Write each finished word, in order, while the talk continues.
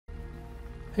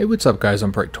Hey, what's up guys?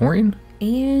 I'm Praetorian.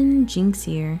 And Jinx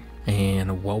here.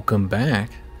 And welcome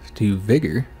back to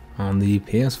Vigor on the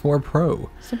PS4 Pro.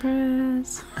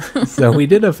 Surprise! So we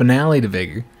did a finale to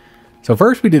Vigor. So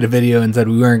first we did a video and said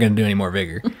we weren't going to do any more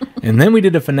Vigor. And then we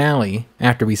did a finale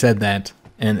after we said that.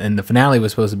 And the finale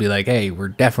was supposed to be like, hey, we're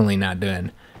definitely not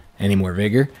doing any more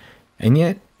Vigor. And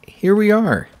yet, here we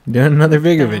are, doing another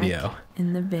Vigor video.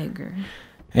 In the Vigor.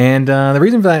 And the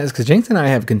reason for that is because Jinx and I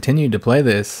have continued to play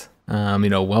this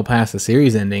well past the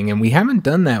series ending, and we haven't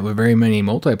done that with very many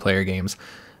multiplayer games.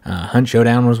 Hunt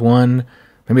Showdown was one,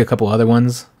 maybe a couple other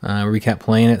ones where we kept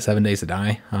playing it. 7 Days to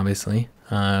Die, obviously,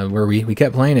 where we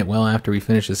kept playing it well after we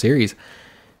finished the series.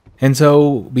 And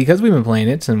so, because we've been playing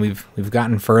it and we've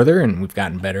gotten further and we've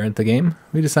gotten better at the game,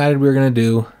 we decided we were going to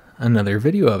do another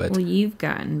video of it. Well, you've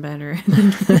gotten better.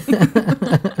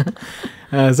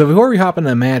 So before we hop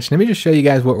into the match, let me just show you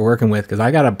guys what we're working with, because I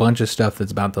got a bunch of stuff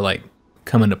that's about to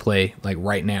come into play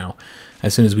right now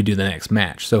as soon as we do the next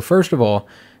match. So first of all,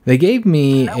 they gave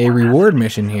me a reward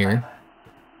mission here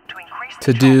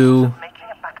to do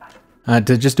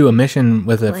to just do a mission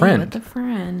with a friend.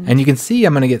 And you can see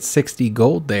I'm going to get 60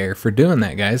 gold there for doing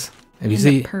that, guys. If you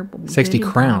see 60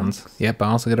 crowns. Yep, I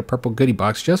also get a purple goodie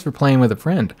box just for playing with a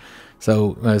friend.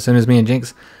 So as soon as me and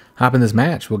Jinx hop in this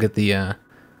match, we'll get the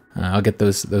I'll get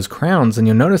those crowns, and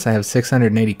you'll notice I have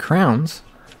 680 crowns.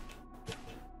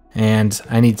 And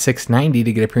I need 690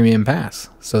 to get a premium pass.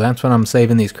 So that's what I'm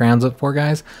saving these crowns up for,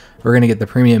 guys. We're going to get the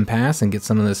premium pass and get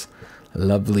some of this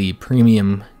lovely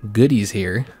premium goodies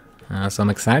here. So I'm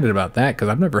excited about that, because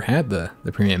I've never had the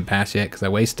premium pass yet, because I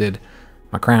wasted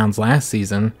my crowns last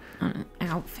season. On an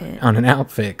outfit. On an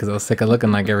outfit, because I was sick of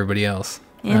looking like everybody else.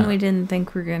 And we didn't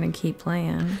think we were going to keep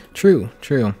playing. True,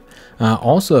 true.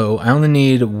 Also, I only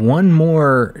need one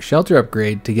more shelter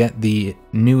upgrade to get the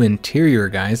new interior,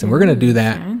 guys. And we're going to do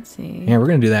that. Fancy. Yeah, we're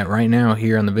going to do that right now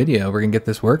here on the video. We're going to get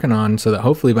this working on so that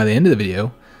hopefully by the end of the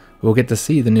video, we'll get to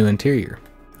see the new interior.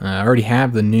 I already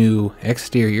have the new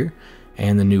exterior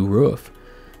and the new roof.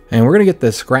 And we're going to get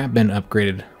the scrap bin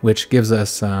upgraded, which gives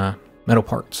us metal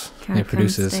parts. Can I come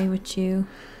stay with you?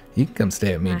 You can come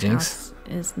stay with me, Jinx. House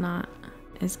is not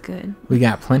as good. We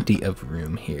got plenty of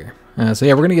room here. So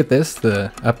yeah, we're gonna get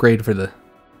the upgrade for the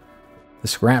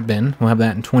scrap bin. We'll have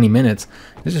that in 20 minutes.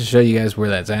 Just to show you guys where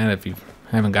that's at if you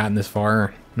haven't gotten this far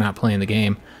or not playing the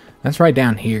game. That's right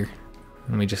down here.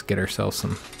 Let me just get ourselves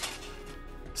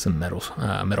some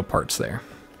metal parts there.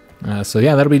 So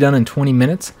yeah, that'll be done in 20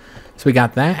 minutes. So we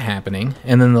got that happening.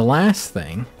 And then the last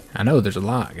thing, I know there's a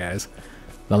lot, guys.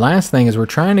 The last thing is we're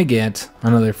trying to get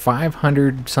another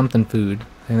 500 something food.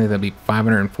 I think that'll be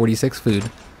 546 food,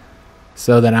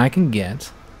 so that I can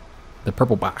get the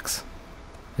purple box.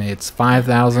 It's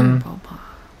 5,000.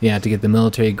 Yeah, to get the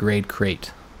military grade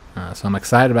crate. So I'm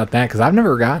excited about that, because I've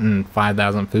never gotten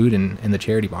 5,000 food in the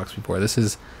charity box before. This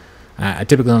is, I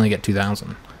typically only get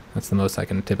 2,000. That's the most I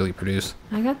can typically produce.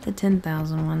 I got the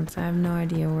 10,000 once. I have no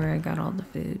idea where I got all the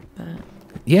food, but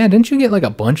yeah, didn't you get like a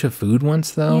bunch of food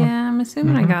once though? Yeah, I'm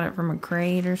assuming I got it from a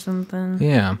crate or something.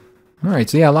 Yeah. All right,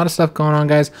 so yeah, a lot of stuff going on,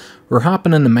 guys. We're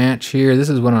hopping in the match here. This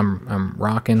is what I'm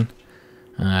rocking.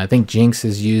 I think Jinx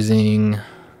is using.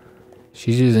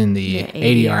 She's using the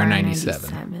ADR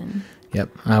 97. Yep,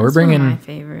 we're bringing. One of my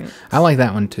favorites. I like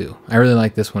that one too. I really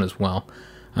like this one as well.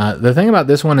 The thing about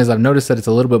this one is I've noticed that it's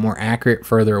a little bit more accurate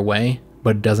further away,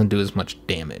 but it doesn't do as much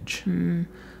damage.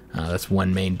 That's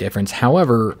one main difference.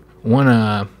 However, one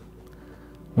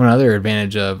other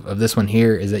advantage of this one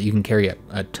here is that you can carry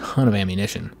a ton of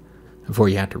ammunition before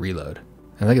you have to reload.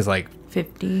 I think it's like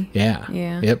 50. Yeah.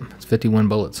 Yep. It's 51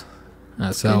 bullets.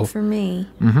 So good for me.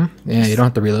 Yeah, you don't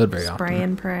have to reload very often. Spray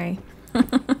and pray.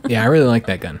 Yeah, I really like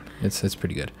that gun. It's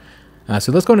pretty good.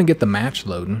 So let's go and get the match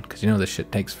loading, because you know this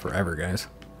shit takes forever, guys.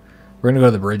 We're gonna go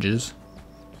to the bridges,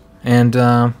 and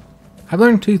I've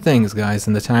learned two things, guys,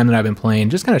 in the time that I've been playing.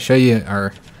 Just kind of show you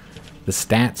the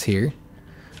stats here.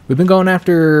 We've been going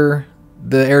after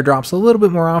the airdrops a little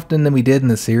bit more often than we did in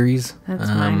the series. That's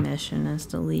my mission, is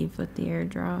to leave with the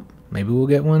airdrop. Maybe we'll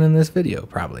get one in this video.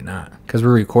 Probably not, because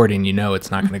we're recording. You know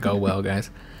it's not going to go well, guys.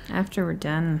 After we're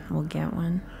done, we'll get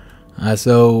one.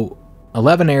 So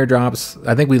 11 airdrops.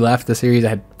 I think we left the series. I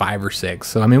had 5 or 6.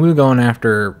 So I mean, we were going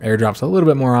after airdrops a little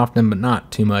bit more often, but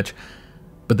not too much.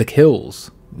 But the kills,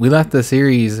 we left the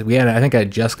series. I think I had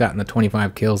just gotten the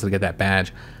 25 kills to get that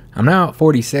badge. I'm now at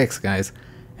 46, guys,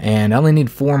 and I only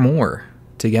need 4 more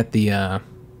to get the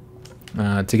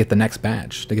next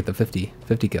badge, to get the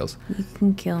 50 kills. You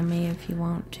can kill me if you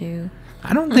want to.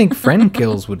 I don't think friend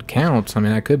kills would count. I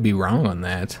mean, I could be wrong on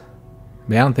that.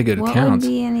 I don't think it What counts.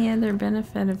 would be any other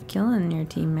benefit of killing your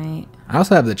teammate? I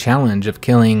also have the challenge of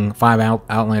killing 5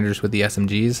 Outlanders with the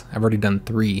SMGs. I've already done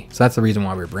 3, so that's the reason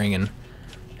why we're bringing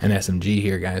an SMG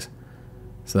here, guys.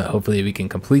 So that hopefully we can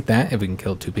complete that if we can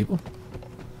kill 2 people.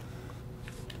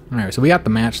 Alright, so we got the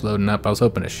match loading up. I was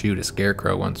hoping to shoot a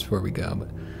scarecrow once before we go, but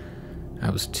I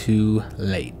was too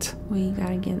late. What you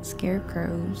got against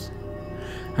scarecrows?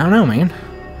 I don't know, man.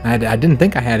 I didn't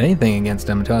think I had anything against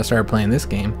them until I started playing this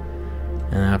game.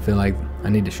 And I feel like I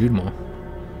need to shoot them all.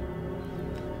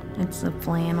 It's the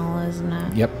flannel, isn't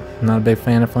it? Yep, I'm not a big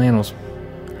fan of flannels.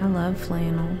 I love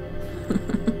flannel.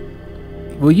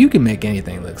 Well, you can make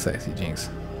anything look sexy, Jinx.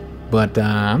 But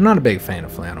I'm not a big fan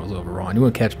of flannels overall, and you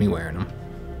won't catch me wearing them.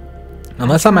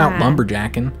 Unless I'm out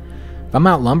lumberjacking. If I'm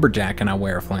out lumberjacking, I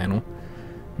wear a flannel.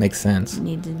 Makes sense. You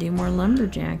need to do more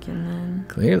lumberjacking then.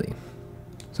 Clearly.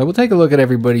 So we'll take a look at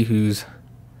everybody who's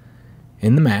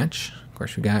in the match. Of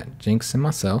course, we got Jinx and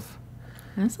myself.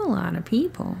 That's a lot of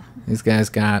people. These guys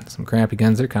got some crappy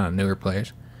guns. They're kind of newer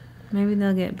players. Maybe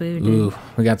they'll get booted. Ooh,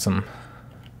 we got some...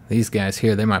 These guys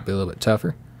here, they might be a little bit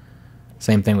tougher.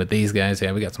 Same thing with these guys.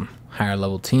 Yeah, we got some higher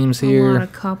level teams here. A lot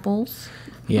of couples.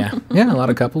 Yeah, a lot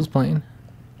of couples playing.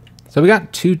 So we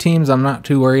got 2 teams I'm not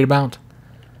too worried about.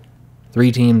 3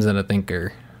 teams that I think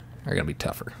are going to be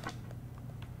tougher.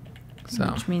 So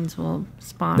Which means we'll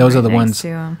spawn those right are the next ones to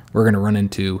 'em. we're going to run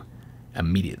into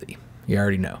immediately. You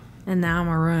already know. And now I'm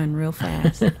going to run real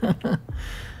fast.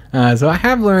 So I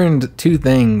have learned 2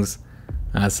 things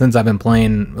since I've been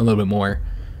playing a little bit more.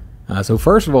 So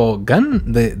first of all,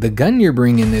 the gun you're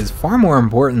bringing is far more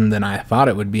important than I thought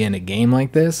it would be in a game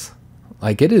like this.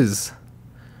 Like, it is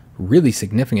really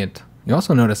significant. You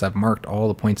also notice I've marked all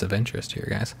the points of interest here,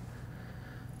 guys.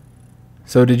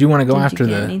 So did you want to go after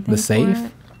the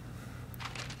safe?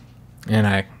 And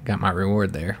I got my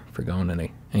reward there for going in an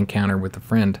encounter with a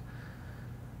friend.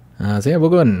 So yeah, we'll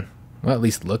go ahead and at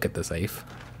least look at the safe.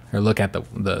 Or look at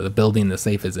the building the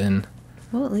safe is in.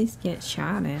 We'll at least get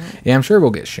shot at. Yeah, I'm sure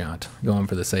we'll get shot going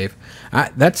for the safe.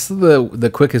 That's the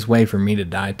quickest way for me to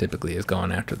die typically, is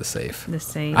going after the safe. The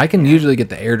safe. I can usually get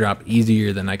the airdrop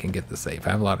easier than I can get the safe.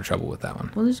 I have a lot of trouble with that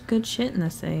one. Well, there's good shit in the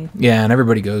safe. Yeah, and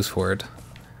everybody goes for it.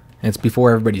 And it's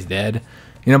before everybody's dead.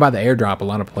 You know, by the airdrop, a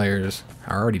lot of players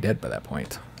are already dead by that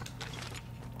point.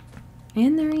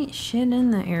 And there ain't shit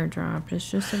in the airdrop. It's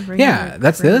just a regular Yeah,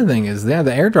 that's the other thing is, yeah,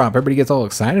 the airdrop, everybody gets all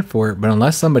excited for it, but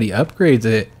unless somebody upgrades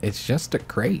it, it's just a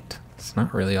crate. It's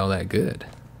not really all that good.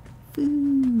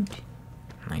 food.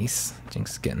 Nice.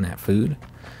 Jinx is getting that food.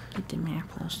 Get them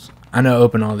apples. I know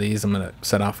open all these, I'm going to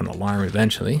set off an alarm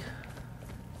eventually.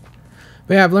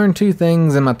 But yeah, I've learned 2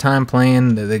 things in my time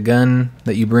playing. The gun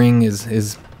that you bring is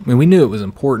I mean, we knew it was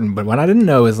important, but what I didn't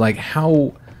know is like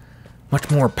how much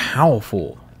more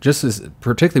powerful, just as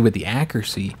particularly with the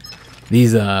accuracy,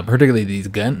 these particularly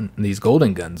these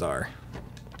golden guns are.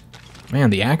 Man,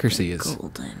 the accuracy is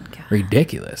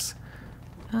ridiculous.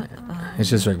 It's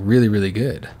just like really, really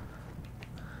good.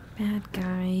 Bad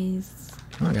guys.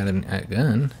 Oh, I got a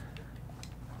gun.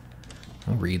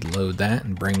 I'll reload that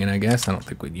and bring it, I guess. I don't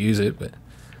think we'd use it, but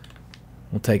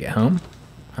we'll take it home.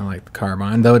 I like the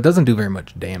carbine, though it doesn't do very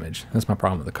much damage. That's my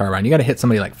problem with the carbine. You got to hit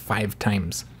somebody like 5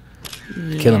 times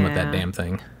to kill him with that damn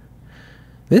thing.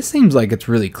 This seems like it's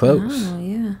really close. Oh,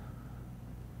 yeah.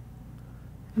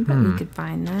 I bet we could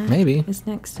find that. Maybe. It's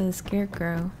next to the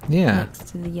scarecrow. Yeah. Next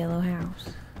to the yellow house.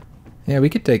 Yeah, we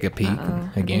could take a peek. Uh-oh.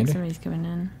 I think somebody's coming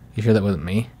in. You sure that wasn't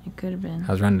me? It could have been.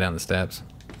 I was running down the steps.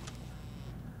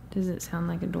 Does it sound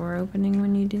like a door opening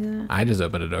when you do that? I just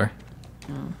opened a door.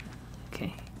 Oh,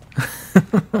 okay.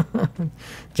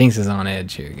 Jinx is on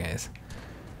edge here, guys.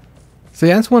 So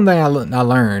yeah, that's one thing I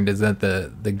learned, is that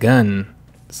the gun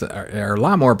are a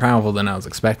lot more powerful than I was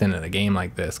expecting in a game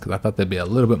like this, because I thought they'd be a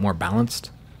little bit more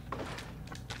balanced.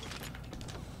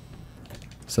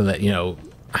 So that, you know,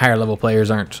 higher level players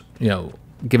aren't, you know,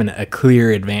 given a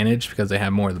clear advantage because they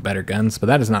have more of the better guns, but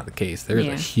that is not the case. There is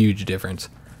a huge difference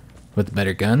with the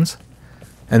better guns.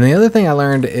 And the other thing I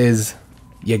learned is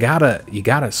you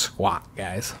gotta squat,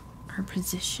 guys. Our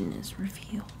position is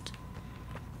revealed.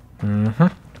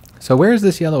 So where's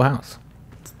this yellow house?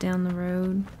 It's down the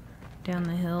road, down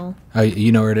the hill. Oh,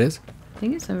 you know where it is? I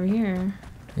think it's over here.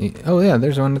 Oh yeah,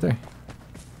 there's one right there.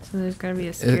 So there's gotta be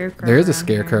a scarecrow. There is a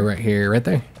scarecrow right here, right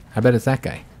there. I bet it's that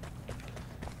guy.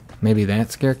 Maybe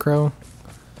that scarecrow.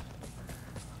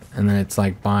 And then it's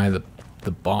like by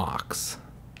the box.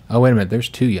 Oh wait a minute, there's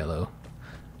 2 yellow.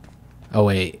 Oh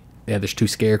wait, yeah, there's 2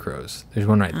 scarecrows. There's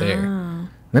one right there. Oh.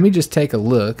 Let me just take a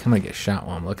look. I'm gonna get shot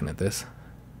while I'm looking at this.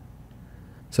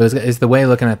 So it's the way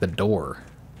looking at the door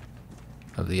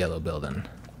of the yellow building.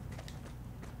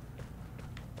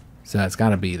 So it's got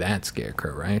to be that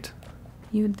scarecrow, right?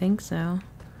 You would think so.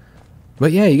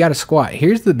 But yeah, you got to squat.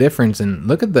 Here's the difference, and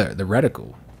look at the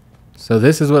reticle. So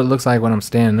this is what it looks like when I'm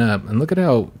standing up, and look at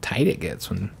how tight it gets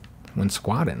when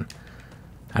squatting.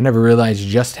 I never realized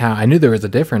just how... I knew there was a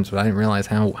difference, but I didn't realize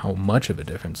how much of a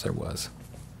difference there was.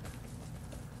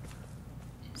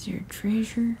 Is there a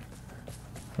treasure?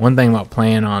 One thing about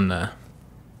playing on the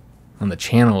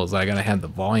channel is I gotta have the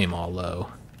volume all low.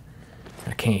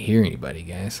 I can't hear anybody,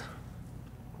 guys.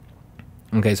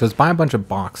 Okay, so it's by a bunch of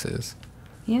boxes.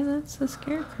 Yeah, that's the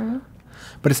scarecrow.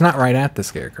 But it's not right at the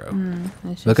scarecrow.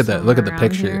 Look at the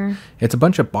picture. Here. It's a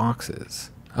bunch of boxes.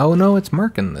 Oh no, it's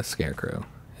marking the scarecrow,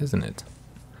 isn't it?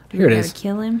 Here it is.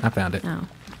 Kill him? I found it. Oh.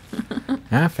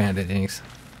 I found it, Jinx.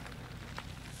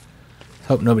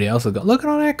 Hope nobody else will go. Look at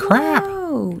all that crap.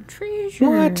 Oh, treasure.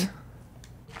 What?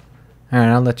 All right,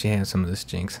 I'll let you have some of this,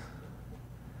 Jinx.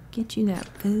 Get you that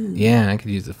food. Yeah, I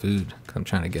could use the food. 'Cause I'm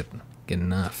trying to get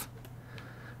enough.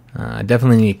 I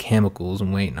definitely need chemicals.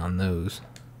 I'm waiting on those.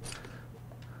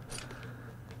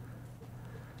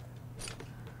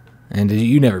 And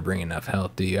you never bring enough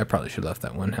health, do you? I probably should have left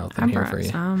that one health in here for you.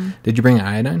 Some. Did you bring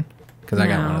iodine? Because I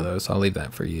got No. one of those, so I'll leave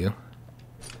that for you.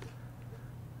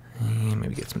 And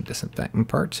maybe get some disinfectant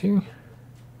parts here.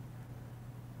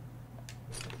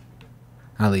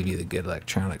 I'll leave you the good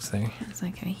electronics there. It's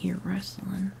like I hear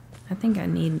rustling. I think I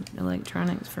need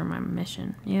electronics for my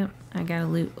mission. Yep, I gotta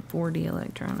loot 40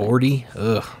 electronics. 40?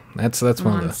 Ugh, that's I'm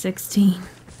one on of the... 16.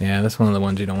 Yeah, that's one of the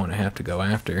ones you don't want to have to go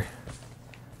after.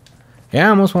 Yeah, I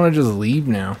almost want to just leave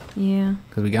now. Yeah.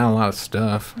 Because we got a lot of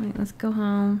stuff. All right, let's go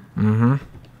home. Mm-hmm.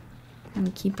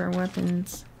 And keep our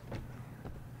weapons.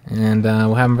 And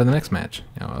we'll have them for the next match.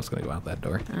 Oh, I was going to go out that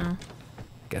door. Oh.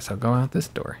 Guess I'll go out this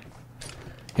door.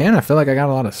 And I feel like I got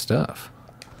a lot of stuff.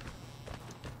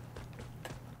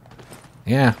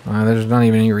 Yeah, well, there's not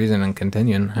even any reason in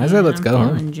continuing. I said let's go home.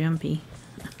 I'm feeling jumpy.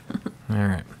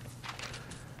 Alright.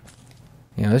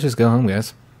 Yeah, let's just go home,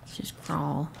 guys. Let's just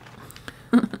crawl.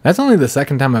 That's only the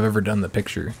second time I've ever done the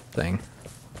picture thing.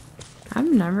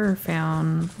 I've never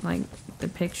found, like, the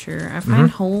picture. I find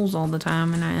holes all the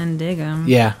time and I undig them.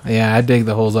 Yeah, I dig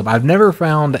the holes up. I've never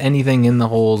found anything in the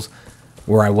holes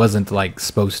where I wasn't, like,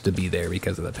 supposed to be there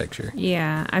because of the picture.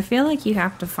 Yeah, I feel like you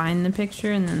have to find the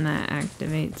picture and then that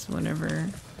activates whatever.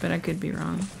 But I could be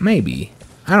wrong. Maybe.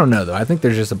 I don't know, though. I think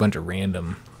there's just a bunch of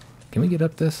random... Can we get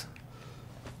up this?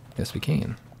 Yes, we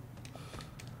can.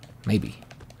 Maybe.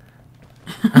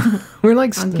 We're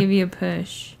like... I'll give you a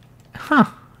push. Huh.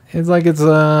 It's like it's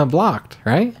blocked,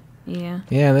 right? Yeah.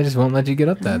 Yeah, they just won't let you get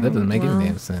up that. That doesn't make Well, any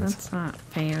damn sense. That's not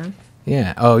fair.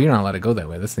 Yeah. Oh, you're not allowed to go that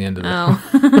way. That's the end of it.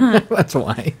 Oh. That's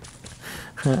why.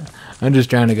 I'm just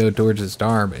trying to go towards the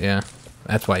star, but yeah.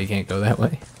 That's why you can't go that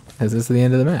way. Because this is the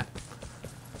end of the map.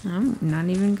 I'm not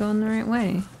even going the right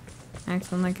way.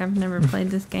 Acting like I've never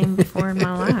played this game before in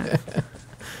my life.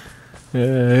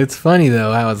 It's funny,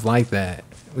 though, how it's like that.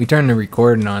 We turn the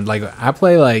recording on. Like, I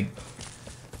play, like...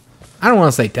 I don't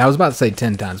want to say... I was about to say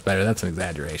 10 times better. That's an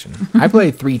exaggeration. I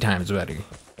play 3 times better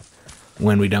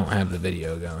when we don't have the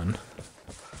video going.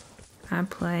 I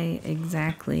play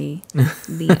exactly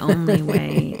the only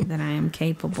way that I am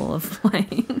capable of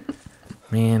playing.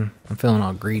 Man, I'm feeling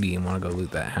all greedy and want to go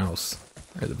loot that house.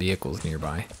 Or the vehicles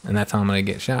nearby. And that's how I'm going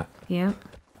to get shot. Yep.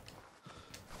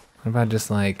 What about just,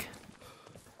 like...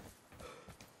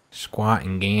 squat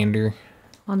and gander?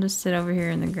 I'll just sit over here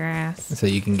in the grass. So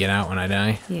you can get out when I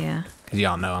die? Yeah. Because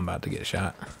y'all know I'm about to get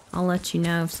shot. I'll let you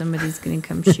know if somebody's going to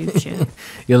come shoot you.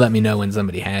 You'll let me know when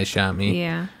somebody has shot me.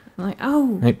 Yeah. I'm like,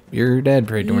 oh. Hey, you're dead,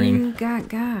 Praetorian. You got.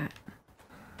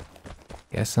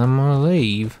 Guess I'm gonna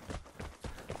leave.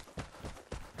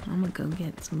 I'm gonna go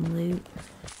get some loot.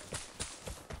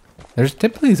 There's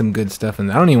typically some good stuff in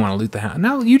there. I don't even want to loot the house.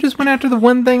 No, you just went after the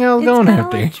one thing I was going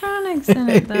after. Electronics in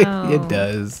it, though. It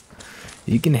does.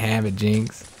 You can have it,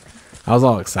 Jinx. I was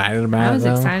all excited about it, I was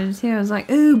excited, too. I was like,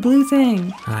 ooh, blue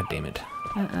thing. Ah, damn it.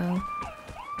 Uh-oh.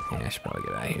 Yeah, I should probably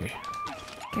get out of here.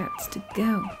 Gots to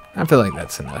go. I feel like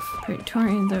that's enough.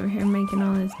 Praetorian's over here making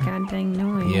all this goddamn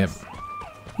noise. Yep.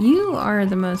 You are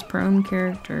the most prone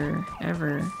character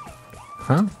ever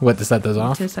Huh? What, to set those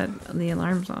off? to set the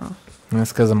alarms off.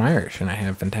 That's because I'm Irish and I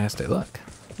have fantastic luck.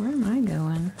 Where am I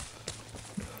going?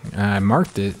 I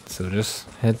marked it, so just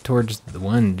head towards the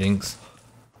one, Jinx.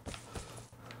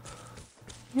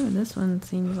 Yeah, but this one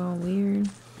seems all weird.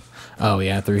 Oh,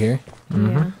 yeah, through here?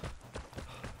 Yeah.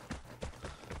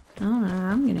 I don't know.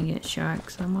 I'm gonna get shot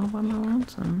because I'm all by my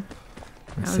lonesome.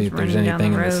 Let's I see was if there's running down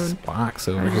anything the in this road. box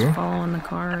I over was here. just following the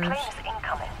cars. Planes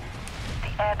incoming.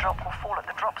 The airdrop will fall at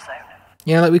the drop zone.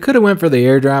 Yeah, like we could have went for the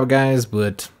airdrop, guys,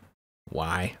 but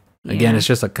why? Again, Yeah. it's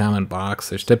just a common box.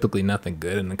 There's typically nothing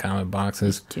good in the common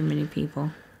boxes. Too many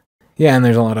people. Yeah, and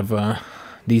there's a lot of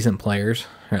decent players,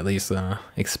 or at least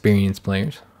experienced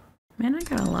players. Man, I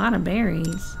got a lot of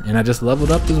berries. And I just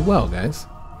leveled up as well, guys.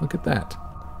 Look at that.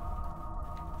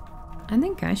 I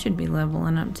think I should be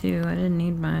leveling up too. I didn't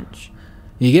need much.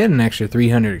 You get an extra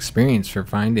 300 experience for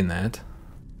finding that.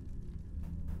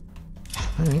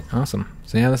 Alright, awesome.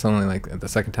 So yeah, that's only like the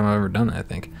second time I've ever done that, I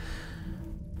think.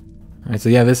 Alright, so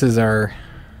yeah, this is our...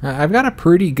 I've got a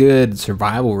pretty good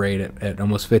survival rate at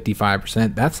almost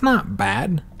 55%. That's not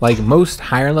bad. Like most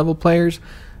higher level players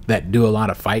that do a lot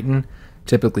of fighting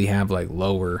typically have like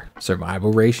lower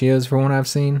survival ratios for what I've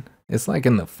seen. It's like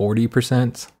in the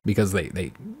 40% because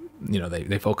they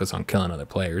focus on killing other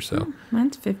players. So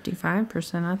Mine's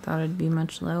 55%. I thought it'd be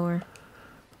much lower.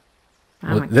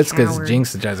 well, that's because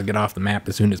Jinx tries to get off the map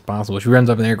as soon as possible. She runs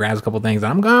up in there, grabs a couple things,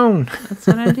 and I'm gone. That's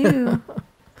what I do.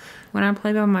 When I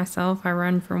play by myself, I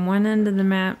run from one end of the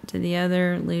map to the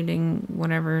other, looting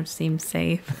whatever seems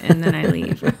safe, and then I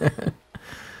leave.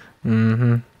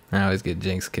 Mm-hmm. I always get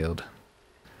Jinx killed.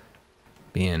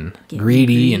 Being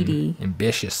greedy and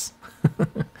ambitious.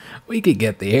 We could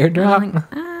get the airdrop. Like,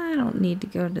 I don't need to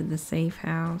go to the safe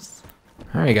house.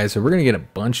 Alright guys, so we're going to get a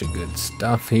bunch of good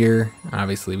stuff here.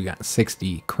 Obviously we got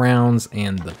 60 crowns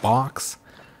and the box.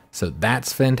 So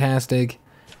that's fantastic.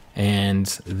 And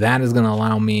that is going to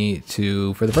allow me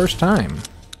to, for the first time,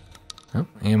 oh,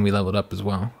 and we leveled up as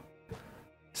well.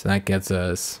 So that gets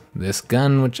us this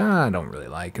gun, which I don't really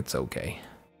like. It's okay.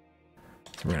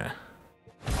 So we're going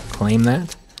to claim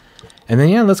that. And then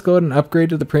yeah, let's go ahead and upgrade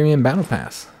to the premium battle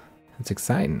pass. It's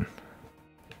exciting.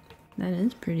 That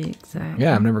is pretty exciting.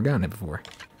 Yeah, I've never gotten it before.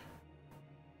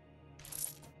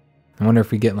 I wonder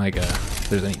if we get like if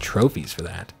there's any trophies for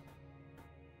that.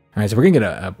 Alright, so we're gonna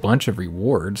get a bunch of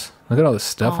rewards. Look at all the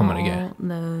stuff I'm gonna get.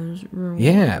 Those rewards.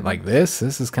 Yeah, like this.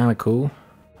 This is kind of cool.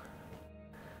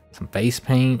 Some face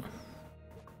paint.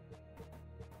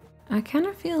 I kind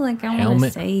of feel like I want to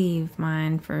Helmet. save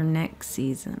mine for next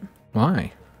season.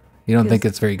 Why? You don't think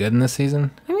it's very good in this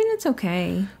season? I mean, it's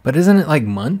okay. But isn't it like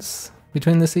months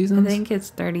between the I seasons? think it's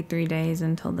 33 days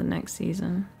until the next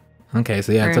season. Okay,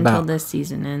 so yeah, or it's until about... this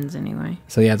season ends anyway.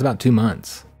 So yeah, it's about 2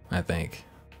 months, I think,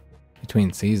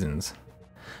 between seasons.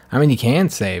 I mean, you can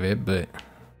save it, but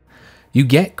you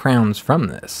get crowns from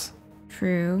this.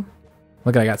 True.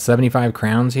 Look, I got 75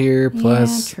 crowns here,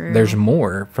 plus true. there's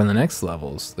more from the next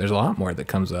levels. There's a lot more that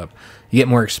comes up. You get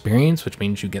more experience, which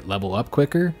means you get level up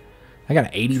quicker. I got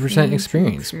an 80%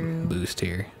 experience boost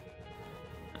here.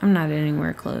 I'm not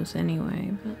anywhere close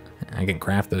anyway, but I can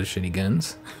craft those shitty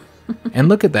guns. And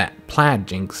look at that. Plaid,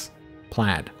 Jinx.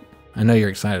 Plaid. I know you're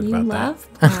excited you about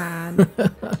love plaid.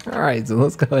 that. Alright, so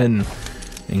let's go ahead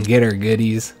and get our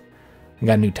goodies. We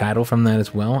got a new title from that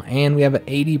as well. And we have an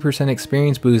 80%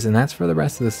 experience boost, and that's for the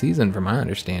rest of the season, from my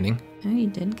understanding. Oh, you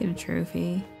did get a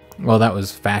trophy. Well, that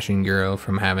was Fashion Euro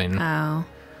from having... Oh.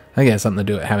 I think it has something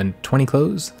to do with having 20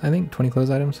 clothes, I think. 20 clothes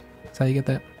items. That's how you get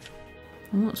that.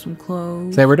 I want some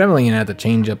clothes. So we're definitely going to have to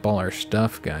change up all our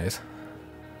stuff, guys.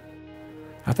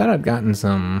 I thought I'd gotten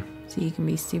some... So you can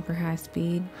be super high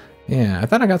speed. Yeah, I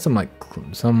thought I got some, like,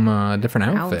 some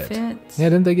different outfit. Outfits? Yeah,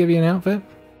 didn't they give you an outfit?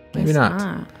 Maybe Guess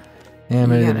not. Yeah, You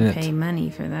maybe they gotta didn't. pay money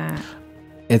for that.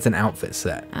 It's an outfit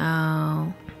set.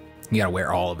 Oh. You gotta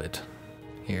wear all of it.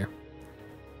 Here.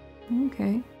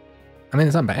 Okay. I mean,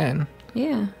 it's not bad.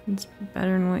 Yeah, it's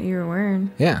better than what you were wearing.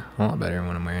 Yeah, a lot better than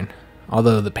what I'm wearing.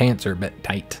 Although the pants are a bit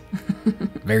tight.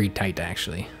 Very tight,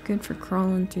 actually. Good for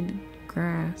crawling through the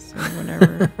grass or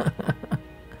whatever.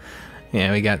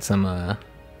 Yeah, we got some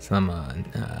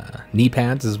knee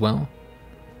pads as well.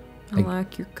 I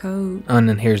like your coat. Oh, and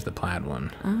then here's the plaid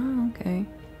one. Oh, okay.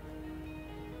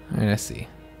 All right, let's see.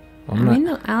 Well,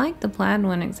 I like the plaid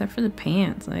one except for the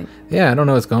pants. Like, yeah, I don't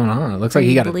know what's going on. It looks like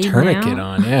you got a bleeding tourniquet out?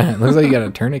 on. Yeah, it looks like you got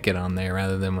a tourniquet on there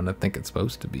rather than what I think it's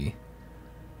supposed to be.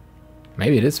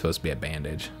 Maybe it is supposed to be a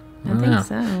bandage. I don't think know.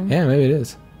 so. Yeah, maybe it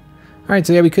is. All right,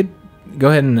 so yeah, we could go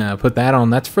ahead and put that on.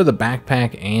 That's for the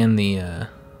backpack and the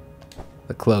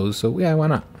clothes. So yeah, why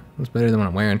not? It's better than what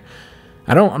I'm wearing.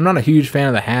 I'm not a huge fan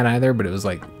of the hat either, but it was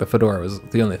like the fedora was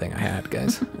the only thing I had,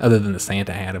 guys. Other than the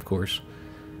Santa hat, of course.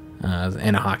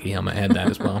 And a hockey helmet. I had that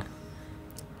as well.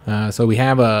 So we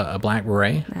have a black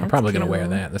beret. I'm probably going to wear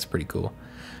that. That's pretty cool.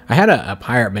 I had a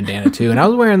pirate bandana too, and I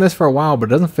was wearing this for a while, but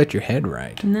it doesn't fit your head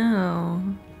right. No.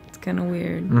 It's kind of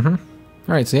weird. Mm-hmm.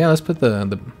 All right, so yeah, let's put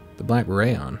the black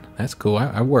beret on. That's cool.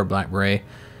 I wore a black beret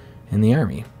in the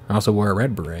army. I also wore a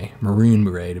red beret, maroon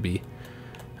beret to be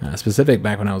specific,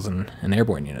 back when I was in an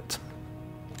airborne unit.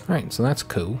 All right, so that's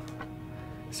cool.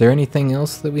 Is there anything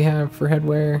else that we have for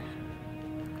headwear?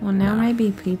 Well, now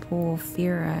maybe people will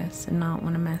fear us and not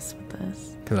want to mess with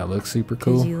us. Because I look super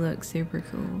Because cool. you look super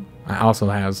cool. I also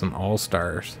have some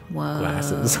All-Stars Whoa.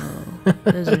 glasses.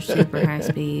 Those are super high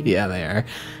speed. Yeah, they are.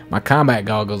 My combat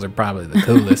goggles are probably the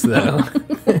coolest,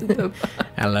 though.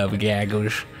 I love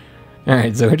goggles.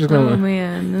 Alright, so we're just going to... Oh,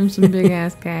 man. Them some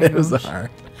big-ass goggles. Those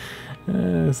are.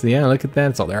 So yeah, look at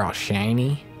that. So they're all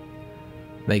shiny.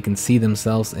 They can see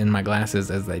themselves in my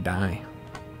glasses as they die.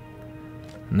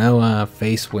 No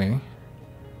face wear.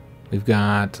 We've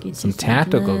got Get some you some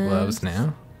tactical gloves. gloves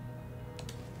now.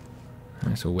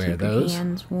 So wear Keep those. your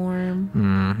hands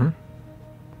warm.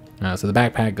 Mm-hmm. So the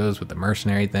backpack goes with the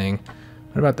mercenary thing.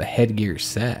 What about the headgear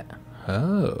set?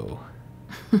 Oh.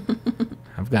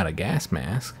 I've got a gas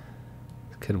mask.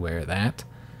 Could wear that.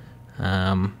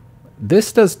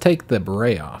 This does take the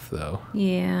beret off, though.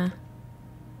 Yeah.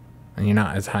 And you're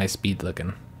not as high speed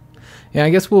looking. Yeah,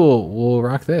 I guess we'll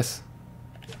rock this.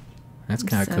 That's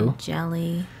kind of so cool.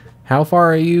 Jelly. How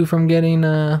far are you from getting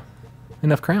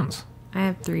enough crowns? I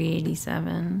have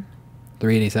 387.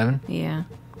 387? Yeah.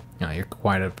 No, you're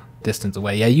quite a distance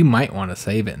away. Yeah, you might want to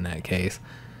save it in that case,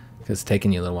 because it's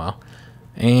taking you a little while.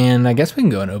 And I guess we can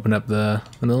go and open up the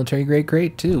military grade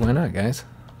crate too. Why not, guys?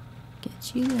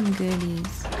 Get you them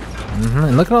goodies.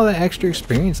 And look at all the extra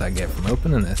experience I get from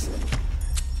opening this.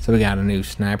 So we got a new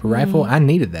sniper rifle. I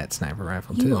needed that sniper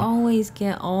rifle too. You always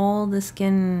get all the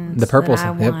skins The purple, that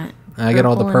I want. I get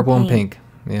all the purple and pink.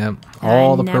 Yep,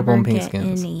 all the purple and pink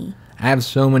skins. Any. I have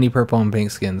so many purple and pink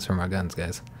skins for my guns,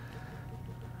 guys.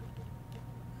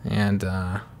 And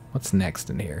what's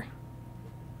next in here?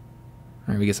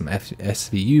 All right, we get some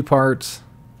SVU parts,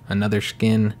 another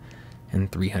skin,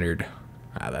 and 300.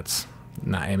 That's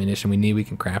not ammunition we need. We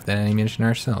can craft that ammunition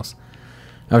ourselves.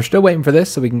 Now we're still waiting for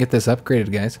this so we can get this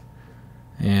upgraded, guys.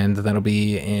 And that'll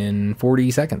be in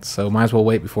 40 seconds. So might as well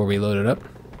wait before we load it up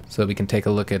so we can take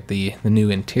a look at the new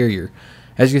interior.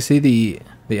 As you can see,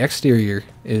 the exterior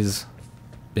is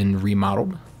been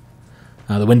remodeled.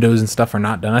 The windows and stuff are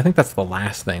not done. I think that's the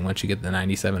last thing once you get the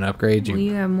 97 upgrade. Well,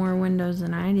 you have more windows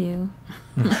than I do.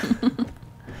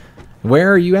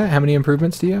 Where are you at? How many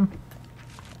improvements do you have?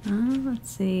 Let's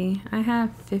see. I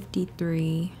have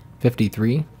 53.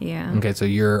 53? Yeah. Okay, so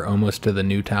you're almost to the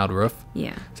new tiled roof.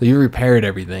 Yeah. So you repaired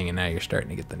everything and now you're starting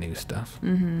to get the new stuff.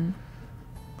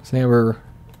 So now we're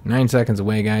 9 seconds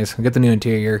away, guys. We'll get the new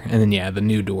interior, and then yeah, the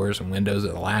new doors and windows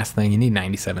are the last thing. You need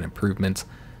 97 improvements.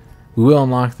 We will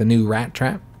unlock the new rat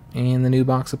trap and the new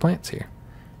box of plants here.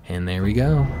 And there we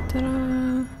go.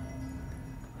 Ta-da!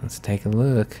 Let's take a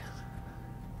look.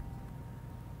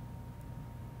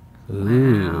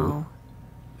 Ooh, Wow.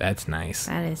 that's nice.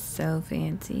 That is so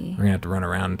fancy. We're gonna have to run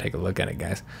around and take a look at it,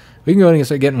 guys. We can go ahead and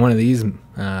start getting one of these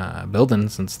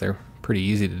buildings since they're pretty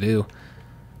easy to do.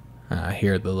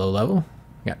 Here at the low level,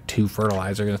 we got 2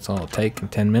 fertilizer. That's all it'll take in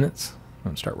 10 minutes.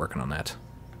 I'm gonna start working on that.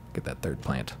 Get that 3rd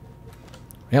plant.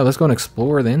 Yeah, let's go and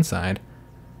explore the inside.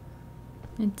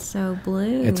 It's so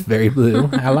blue. It's very blue.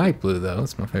 I like blue though.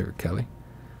 It's my favorite color.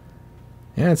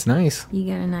 Yeah, it's nice. You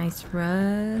got a nice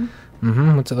rug.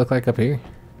 What's it look like up here?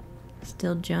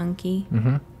 Still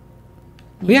junky.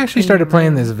 We actually started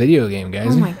playing this video game,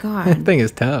 guys. Oh my god. That thing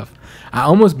is tough. I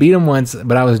almost beat him once,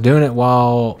 but I was doing it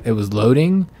while it was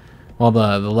loading, while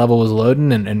the level was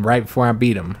loading, and right before I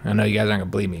beat him. I know you guys aren't gonna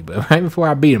believe me, but right before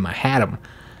I beat him, I had him,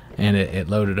 and it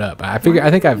loaded up. I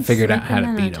think I figured out how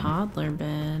to beat him. Toddler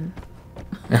bed.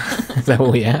 Is that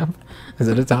what we have? Is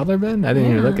it a toddler bed? I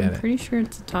didn't even look at I'm it. pretty sure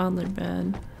it's a toddler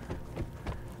bed.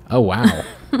 Oh wow,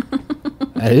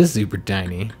 that is super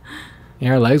tiny.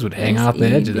 Yeah, our legs would hang off the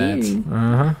edge of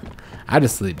that. I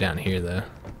just sleep down here though.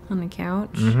 On the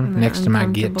couch. Next to my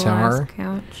uncomfortable guitar. ass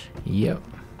couch. Yep.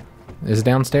 Is it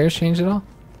downstairs changed at all?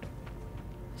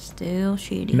 Still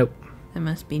shitty. Nope. That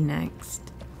must be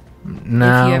next.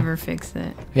 No. If you ever fix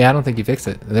it. Yeah, I don't think you fixed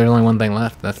it. There's only one thing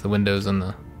left. That's the windows and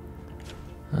the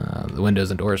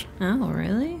windows and doors. Oh,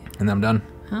 really? And I'm done.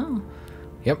 Oh,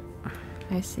 Yep.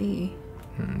 I see.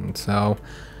 So,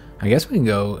 I guess we can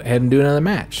go ahead and do another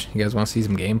match. You guys want to see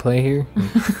some gameplay here?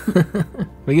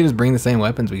 We can just bring the same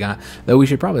weapons we got. Though we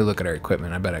should probably look at our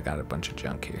equipment. I bet I got a bunch of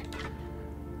junk here.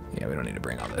 Yeah, we don't need to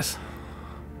bring all this.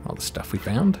 All the stuff we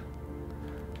found.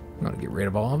 I'm going to get rid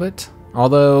of all of it.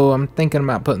 Although, I'm thinking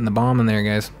about putting the bomb in there,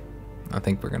 guys. I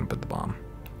think we're going to put the bomb.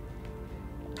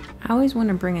 I always want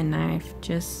to bring a knife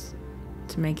just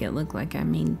to make it look like I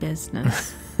mean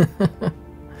business.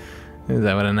 Is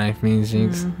that what a knife means,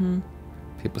 Jinx?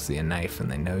 People see a knife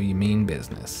and they know you mean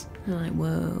business. They're like,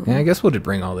 whoa. Yeah, I guess we'll just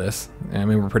bring all this. I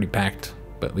mean, we're pretty packed,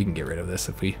 but we can get rid of this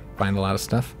if we find a lot of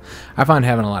stuff. I find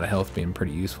having a lot of health being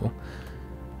pretty useful.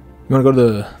 You want to go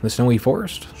to the snowy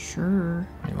forest? Sure.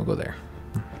 Yeah, we'll go there.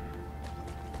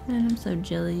 Man, I'm so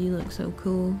jelly. You look so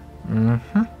cool.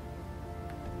 Mm-hmm.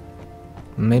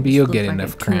 Maybe you'll Just get look like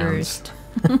enough a crowns.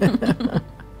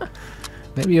 tourist.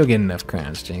 Maybe you'll get enough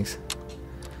crowns, Jinx.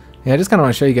 Yeah, I just kind of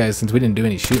want to show you guys, since we didn't do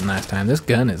any shooting last time, this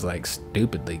gun is like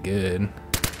stupidly good.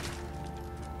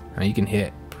 I mean, you can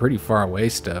hit pretty far away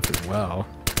stuff as well.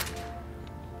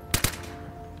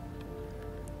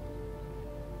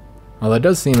 Although it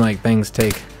does seem like things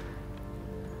take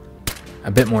a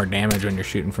bit more damage when you're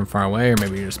shooting from far away, or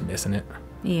maybe you're just missing it.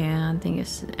 Yeah, I think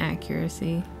it's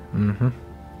accuracy. Mm-hmm.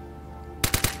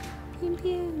 Pew,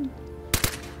 pew.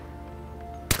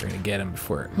 We're gonna get him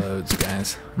before it loads,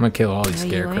 guys. I'm gonna kill all these No,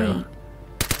 you scarecrow. ain't.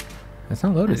 It's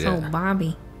not loaded That's yet. old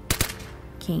Bobby.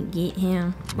 Can't get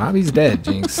him. Bobby's dead,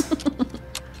 Jinx.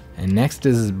 And next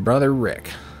is his brother Rick.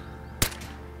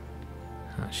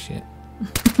 Oh shit.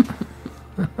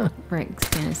 Rick's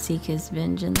gonna seek his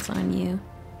vengeance on you.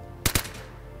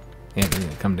 Yeah, he's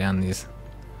gonna come down this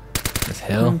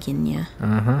hill. Pumpkin ya.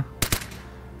 Uh-huh.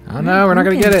 Oh no, we're not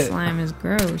gonna get Pumpkin it. Slime is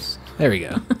gross. There we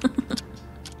go.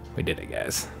 We did it,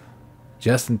 guys.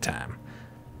 Just in time.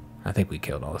 I think we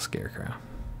killed all the scarecrow.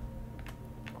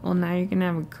 Well, now you're gonna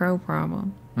have a crow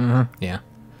problem. Mm-hmm. Yeah.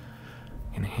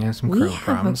 Gonna have some We crow have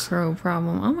problems. a crow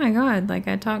problem. Oh my god! Like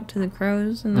I talk to the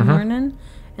crows in the Mm-hmm. morning,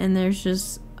 and there's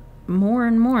just more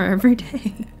and more every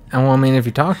day. And well, I mean, if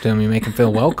you talk to them, you make them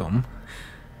feel welcome.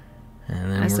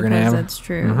 And then I we're suppose gonna have. that's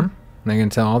true. Mm-hmm. They're gonna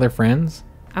tell all their friends.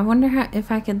 I wonder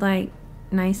if I could like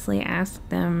nicely ask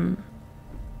them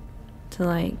to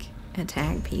like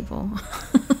attack people.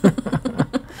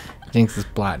 Jinx is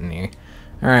plotting here.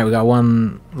 All right, we got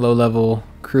one low-level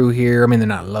crew here. I mean, they're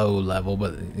not low-level,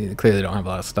 but they clearly don't have a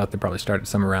lot of stuff. They probably started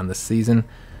some around this season.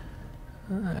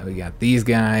 We got these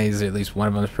guys. At least one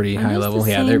of them is pretty Are high these level. the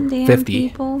Yeah, same they're damn 50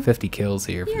 people? 50 kills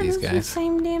here for Yeah, these those are the guys.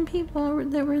 same damn people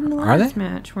that were in the Are last they?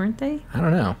 match, weren't they? I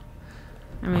don't know.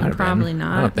 I Might mean, have probably been.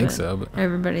 not. I don't think but so, but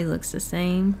everybody looks the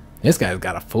same. this guy's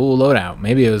got a full loadout.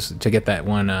 Maybe it was to get that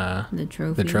one, The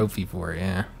trophy. the trophy for it.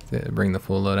 Yeah, to bring the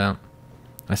full loadout.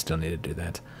 I still need to do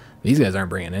that. These guys aren't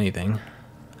bringing anything.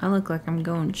 I look like I'm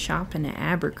going shopping at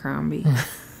Abercrombie.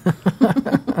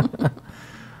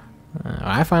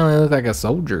 I finally look like a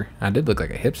soldier. I did look like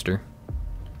a hipster.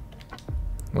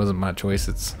 Wasn't my choice.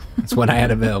 It's what I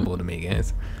had available to me,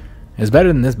 guys. It's better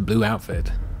than this blue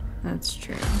outfit. That's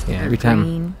true. Yeah, Or every time,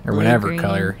 green, or blue, whatever green,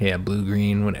 color. Yeah, blue,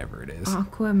 green, whatever it is.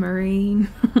 Aquamarine.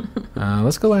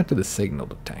 Let's go back to the signal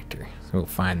detector. So we'll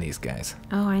find these guys.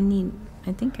 Oh,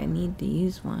 I think I need to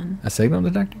use one. A signal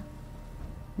detector?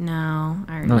 No,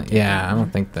 I already No, did yeah, that I don't one.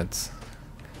 think that's.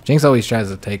 Jinx always tries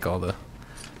to take all the.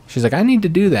 She's like, I need to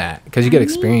do that because you get I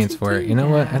experience need to for it. do You know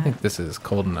what? I that. think this is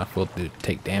cold enough. We'll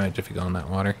take damage if you go in that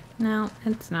water. No,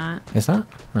 it's not. It's not.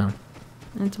 No.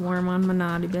 It's warm on my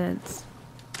naughty beds.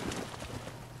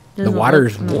 The Doesn't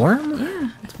water's look- warm. Yeah,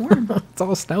 it's warm. It's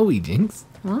all snowy, Jinx.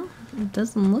 Well, it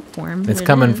doesn't look warm. But It's it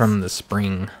coming is. from the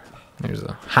spring. There's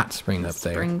a hot spring up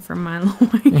there. Spring from my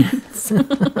loins.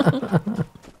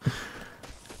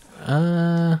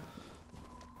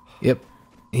 Yep.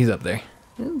 He's up there.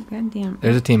 Ooh, goddamn.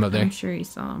 There's a team up there. I'm sure he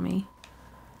saw me.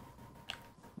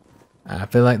 I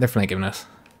feel like they're flanking us.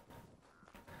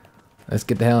 Let's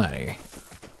get the hell out of here.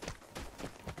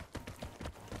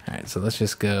 Alright, so let's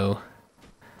just go.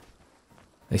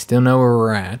 They still know where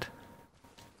we're at.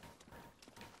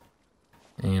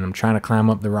 And I'm trying to climb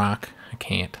up the rock. I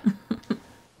can't.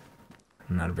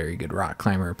 I'm not a very good rock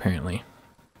climber, apparently.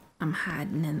 I'm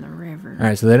hiding in the river.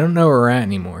 Alright, so they don't know where we're at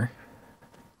anymore.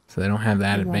 So they don't have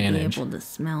that They won't be advantage. able to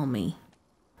smell me.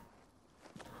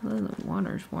 Oh, the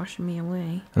water's washing me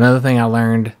away. Another thing I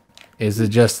learned is to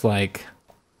just like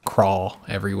crawl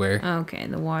everywhere. Okay,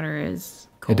 the water is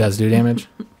It cold. does do damage?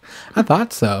 I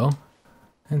thought so.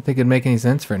 I didn't think it'd make any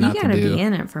sense for it You not to gotta do. be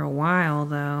in it for a while,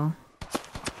 though.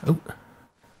 Oh.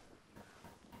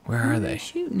 Where Why are they?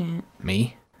 shooting it?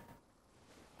 Me?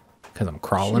 Because I'm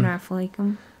crawling? Should I flake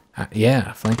them?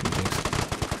 Yeah, flanking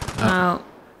things. Oh,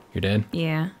 You're dead?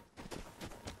 yeah.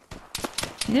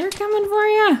 They're coming for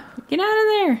you. Get out of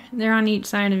there. They're on each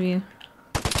side of you.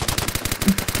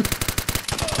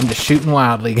 I'm just shooting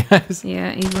wildly, guys.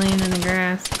 Yeah, he's laying in the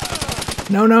grass.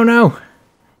 No, no, no.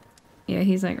 Yeah,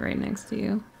 he's like right next to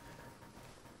you.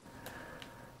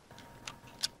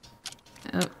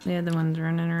 Oh, the other one's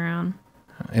running around.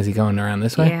 Is he going around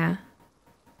this way? Yeah,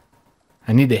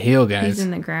 I need to heal, guys. he's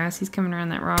in the grass. He's coming around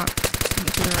that rock. Get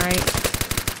to the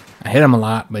right. I hit him a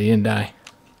lot, but he didn't die.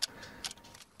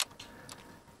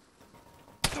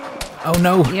 Oh,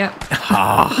 no. Yep.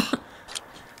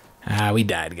 We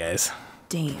died, guys.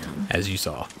 Damn. As you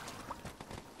saw.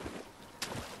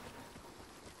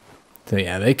 So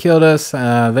yeah, they killed us.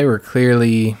 They were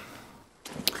clearly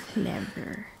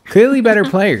Clever. Clearly better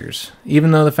players,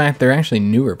 even though the fact they're actually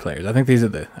newer players. I think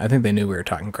they knew we were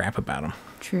talking crap about them.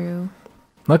 True.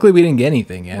 Luckily, we didn't get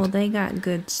anything yet. Well, they got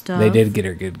good stuff. They did get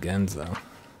her good guns, though.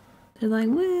 They're like,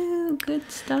 woo, good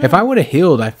stuff. If I would have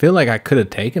healed, I feel like I could have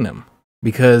taken them.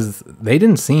 Because they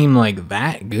didn't seem like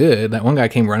that good. That one guy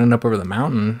came running up over the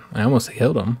mountain. I almost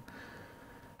killed him.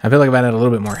 I feel like if I had a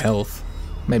little bit more health.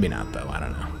 Maybe not, though. I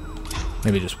don't know.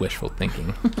 Maybe just wishful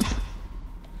thinking.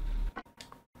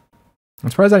 I'm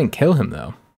surprised I didn't kill him,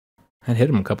 though. I'd hit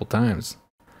him a couple times.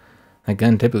 That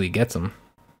gun typically gets him.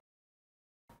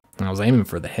 I was aiming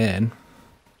for the head.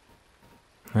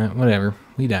 Whatever.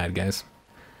 We died, guys.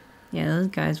 Yeah, those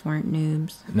guys weren't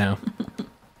noobs. No.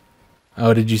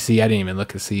 Oh, did you see? I didn't even look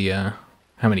to see how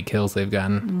many kills they've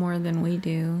gotten. More than we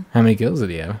do. How many kills did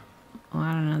he have? Well,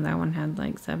 I don't know. That one had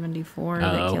like 74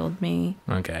 that killed me.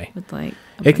 Okay. With like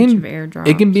a bunch of airdrops.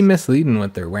 It can be misleading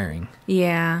what they're wearing.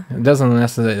 Yeah. It doesn't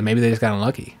necessarily. Maybe they just got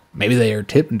unlucky. Maybe they are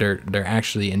tipped. They're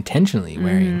actually intentionally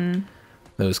wearing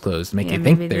those clothes to make you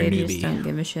think they're maybe newbie. They just don't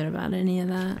give a shit about any of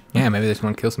that. Yeah, maybe they just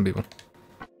want to kill some people.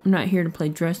 I'm not here to play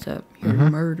dress up. Here to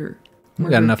murder. We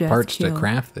got enough parts to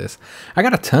craft this. I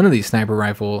got a ton of these sniper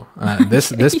rifle.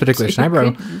 This particular sniper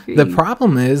rifle. The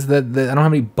problem is that I don't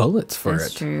have any bullets for it.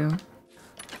 That's true.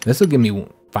 This will give me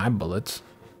 5 bullets.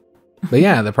 But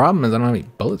yeah, the problem is I don't have any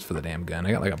bullets for the damn gun.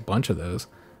 I got like a bunch of those.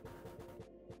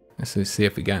 Let's see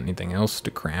if we got anything else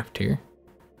to craft here.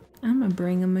 I'm gonna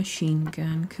bring a machine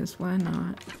gun, because why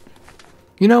not?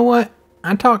 You know what?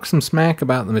 I talked some smack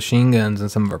about the machine guns in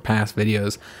some of our past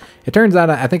videos. It turns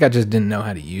out I think I just didn't know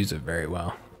how to use it very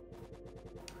well.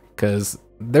 Because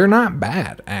they're not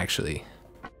bad, actually.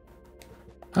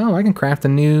 Oh, I can craft a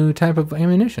new type of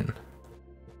ammunition.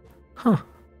 Huh.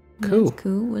 Cool. That's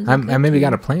cool. I maybe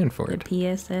got a plan for it. The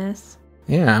PSS.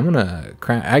 Yeah, I'm gonna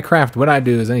craft. What I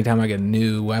do is anytime I get a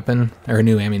new weapon or a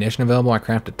new ammunition available, I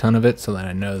craft a ton of it so that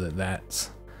I know that that's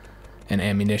an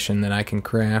ammunition that I can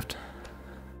craft.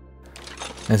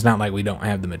 And it's not like we don't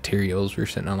have the materials. We're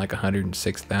sitting on like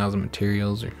 106,000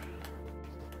 materials.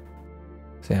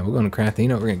 So yeah, we're going to craft. You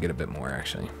know, we're gonna get a bit more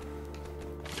actually.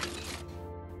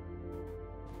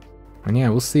 And yeah,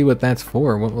 we'll see what that's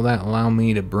for. What will that allow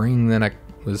me to bring that I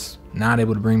was not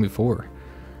able to bring before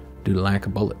due to lack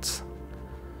of bullets?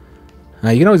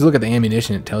 You can always look at the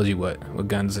ammunition. It tells you what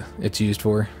guns it's used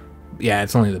for. Yeah,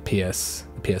 it's only the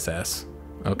PSS.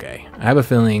 Okay, I have a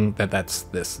feeling that that's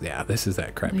this. Yeah, this is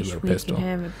that crappy little pistol. We could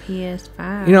have a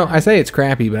PS5. You know, I say it's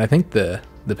crappy, but I think the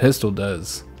pistol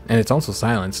does, and it's also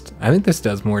silenced. I think this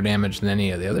does more damage than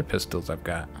any of the other pistols I've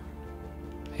got.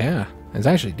 Yeah, it's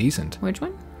actually decent. Which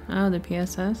one? Oh, the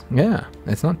PSS. Yeah,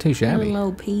 it's not too shabby. Little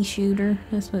old pea shooter.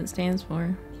 That's what it stands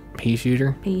for. Pea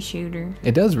shooter. Pea shooter.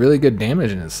 It does really good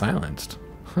damage and it's silenced.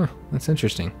 Huh, that's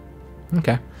interesting.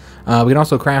 Okay, we can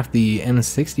also craft the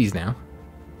M60s now.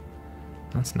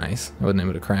 That's nice. I wasn't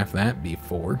able to craft that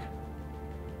before.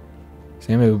 So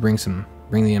maybe we'll bring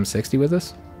the M60 with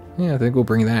us? Yeah, I think we'll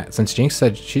bring that. Since Jinx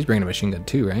said she's bringing a machine gun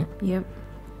too, right? Yep.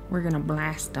 We're gonna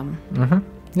blast them.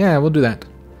 Yeah, we'll do that.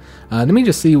 Let me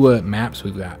just see what maps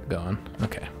we've got going.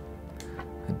 Okay.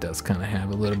 It does kind of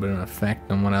have a little bit of an effect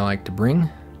on what I like to bring.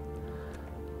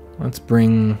 Let's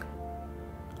bring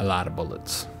a lot of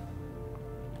bullets.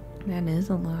 That is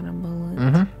a lot of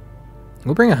bullets.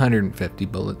 We'll bring 150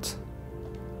 bullets.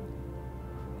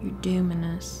 You're dooming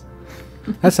us.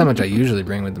 That's how much I usually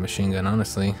bring with the machine gun,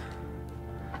 honestly.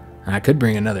 I could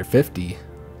bring another 50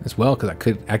 as well,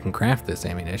 because I can craft this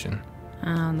ammunition.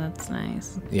 Oh, that's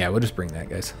nice. Yeah, we'll just bring that,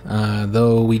 guys.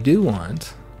 Though we do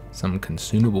want some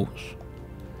consumables.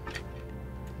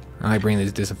 I like bringing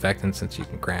these disinfectants since you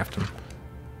can craft them.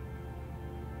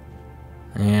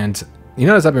 And you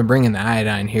notice I've been bringing the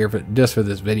iodine here just for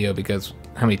this video because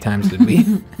how many times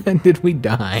did we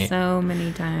die? So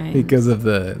many times. Because of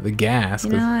the gas.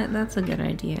 You know what? That's a good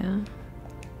idea.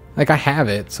 Like, I have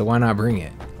it, so why not bring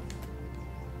it?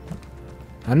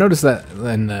 I noticed that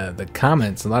in the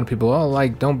comments, a lot of people, oh,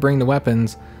 like, don't bring the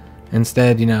weapons.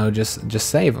 Instead, you know, just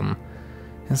save them.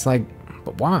 It's like,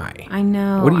 but why? I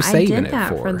know. What are you saving it for? I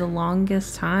did that for the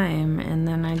longest time, and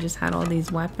then I just had all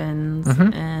these weapons,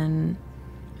 and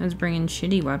I was bringing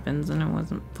shitty weapons, and it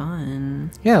wasn't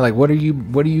fun. Yeah, like, what are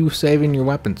you saving your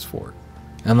weapons for?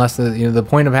 Unless the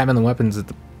point of having the weapons is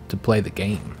to play the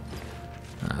game.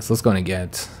 So let's go and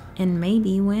get. And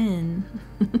maybe win.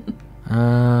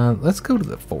 Let's go to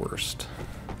the forest.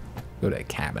 Go to a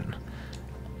cabin.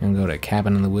 You wanna go to a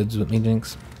cabin in the woods with me,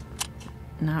 Jinx?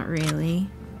 Not really.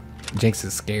 Jinx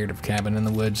is scared of cabin in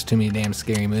the woods. Too many damn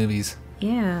scary movies.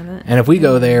 Yeah. And if we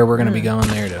go there, we're gonna be going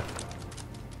there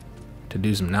to to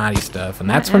do some naughty stuff, and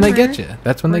that's when they get you.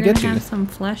 That's when they get you. Have some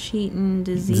flesh-eating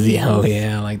disease. Oh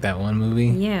yeah, like that one movie.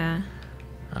 Yeah.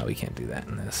 Oh, we can't do that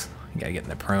in this. You gotta get in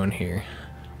the prone here.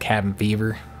 Cabin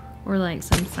fever. Or like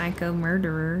some psycho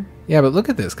murderer. Yeah, but look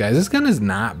at this, guys. This gun is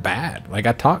not bad. Like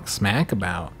I talk smack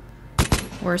about.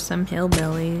 Or some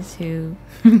hillbillies who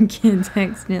kids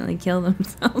accidentally kill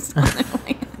themselves on their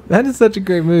land. That is such a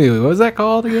great movie. What was that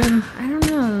called again? I don't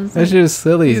know. That shit was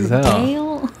silly as hell.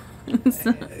 Gale?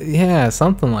 Yeah,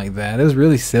 something like that. It was a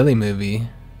really silly movie.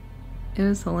 It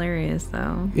was hilarious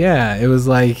though. Yeah, it was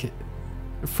like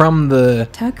from the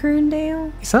Tucker and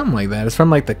Dale? something like that. It's from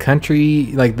like the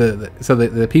country, like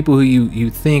the people who you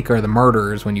think are the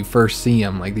murderers when you first see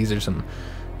them. Like these are some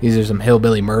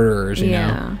hillbilly murderers, you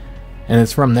know. And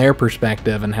it's from their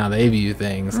perspective and how they view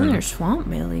things. Well, and they're swamp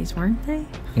billies, weren't they?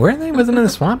 where they wasn't in a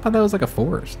swamp. I thought it was like a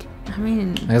forest. I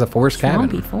mean, There's a forest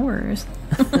swampy cabin. forest.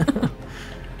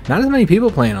 Not as many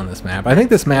people playing on this map. I think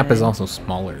this map is also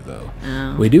smaller though.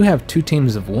 Oh. We do have 2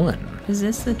 teams of 1. Is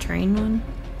this the train one?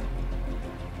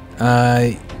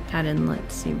 I I didn't look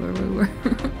to see where we were.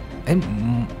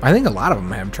 and I think a lot of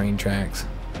them have train tracks.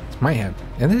 This might have.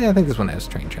 I think this one has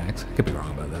train tracks. I could be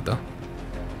wrong about that though.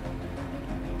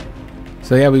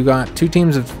 So yeah, we've got 2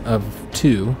 teams of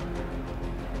 2,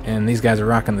 and these guys are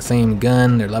rocking the same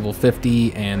gun. They're level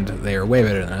 50, and they are way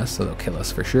better than us, so they'll kill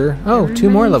us for sure. Oh, 2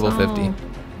 more level 50.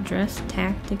 Dressed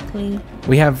tactically.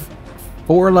 We have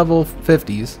 4 level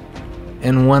 50s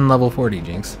and 1 level 40,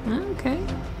 Jinx. Okay.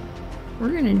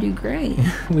 We're gonna do great.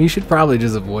 We should probably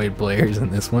just avoid players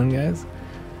in this one, guys.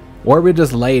 Or we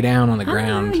just lay down on the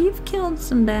ground. Oh, you've killed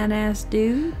some badass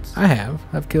dudes. I have.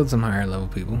 I've killed some higher level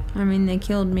people. I mean, they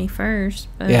killed me first.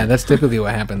 But Yeah, that's typically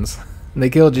what happens.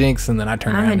 They kill Jinx, and then I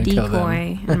turn I'm around a and kill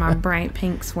decoy them. in my bright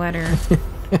pink sweater.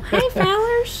 Hey,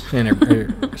 fellers. And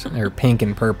her pink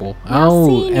and purple. Y'all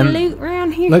see any and loot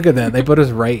around here? look at that. They put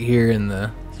us right here in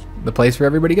the place where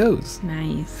everybody goes.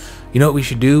 Nice. You know what we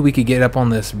should do? We could get up on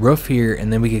this roof here,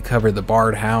 and then we could cover the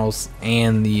barred house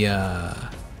and the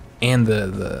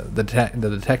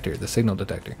detector, the signal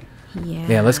detector. Yeah.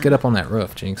 Yeah, let's get up on that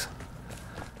roof, Jinx.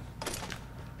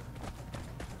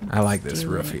 I like this do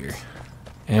roof it. here.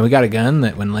 And we got a gun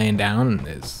that when laying down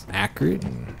is accurate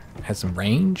and has some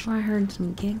range. Oh, I heard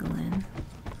some giggling.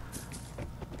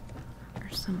 Or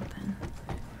something.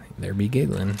 There be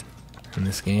giggling in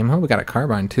this game. Oh, we got a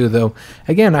carbine too, though.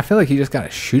 Again, I feel like you just gotta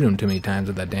shoot him too many times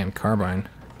with that damn carbine.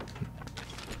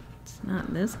 It's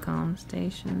not this comm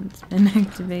station. It's been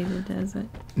activated, has it?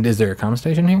 Is there a comm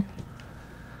station here?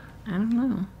 I don't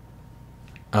know.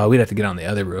 Oh, we'd have to get on the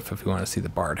other roof if we want to see the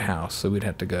barred house. So we'd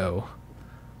have to go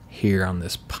here on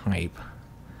this pipe.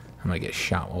 I'm gonna get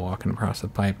shot while walking across the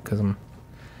pipe because I'm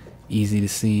easy to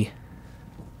see.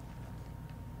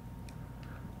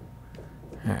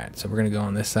 Alright, so we're gonna go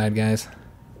on this side, guys.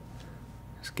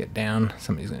 Just get down.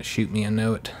 Somebody's gonna shoot me, I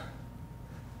know it.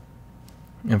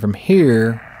 And from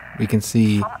here, we can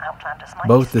see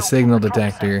both the signal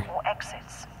detector.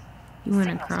 You went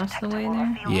across the way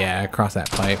there? Yeah, across that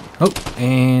pipe. Oh,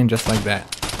 and just like that.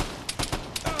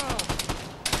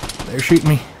 They're shooting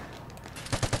me.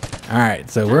 Alright,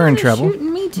 so we're in trouble. They're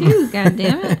shooting me too,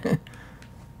 goddammit.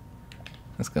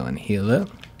 Let's go and heal up.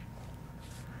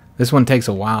 This one takes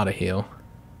a while to heal.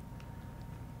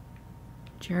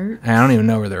 Jerk. I don't even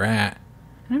know where they're at.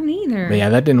 I don't either. But yeah,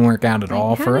 that didn't work out at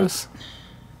all for how us.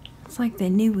 It's like they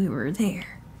knew we were there.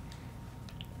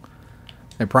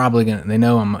 They're probably gonna, they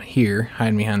know I'm here,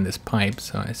 hiding behind this pipe,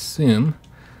 so I assume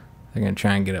they're gonna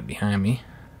try and get up behind me.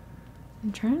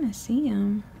 I'm trying to see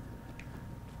them.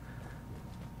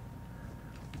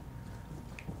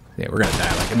 Yeah, we're gonna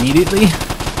die like immediately.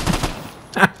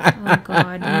 Oh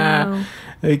god, no.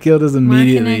 They killed us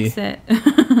immediately. Mark an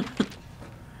exit.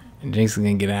 And Jinx is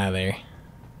gonna get out of there.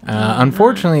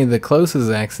 Unfortunately, the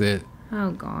closest exit Oh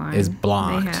god. is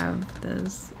blocked. They have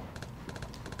those.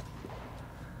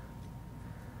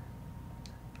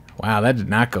 Wow, that did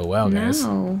not go well, guys.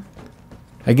 No.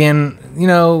 Again, you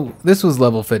know, this was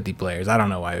level 50 players. I don't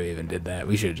know why we even did that.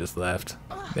 We should have just left.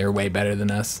 They were way better than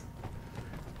us.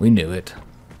 We knew it.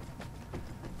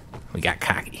 We got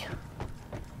cocky.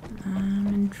 I'm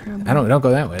in trouble. Don't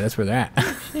go that way. That's where they're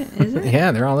at. Shit, is it?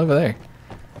 Yeah, they're all over there.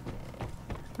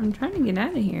 I'm trying to get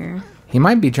out of here. He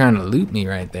might be trying to loot me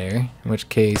right there. In which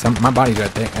case, my body's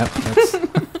right there. Yep,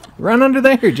 run under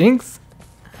there, Jinx.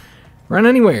 Run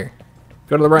anywhere.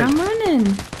 Go to the right. I'm running.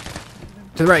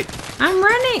 To the right. I'm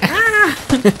running. Ah!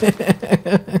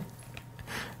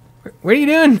 What are you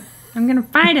doing? I'm gonna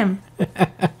fight him.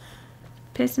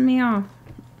 Pissing me off.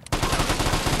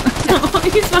 Oh,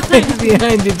 he's behind He's me.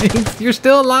 behind you, Jinx. You're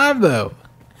still alive, though.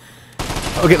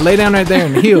 Okay, lay down right there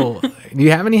and heal. Do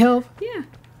you have any health? Yeah,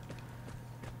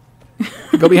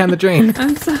 Go behind the train.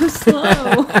 I'm so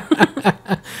slow.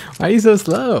 Why are you so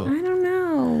slow? I don't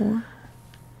know.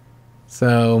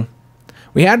 So,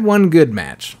 we had one good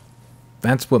match.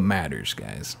 That's what matters,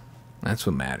 guys. That's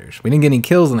what matters. We didn't get any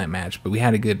kills in that match, but we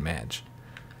had a good match.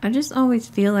 I just always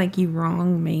feel like you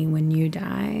wrong me when you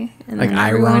die. And Like then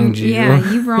I wronged you?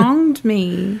 Yeah, you wronged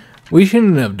me. We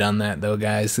shouldn't have done that, though,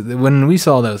 guys. When we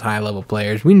saw those high-level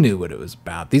players, we knew what it was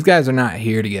about. These guys are not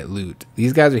here to get loot.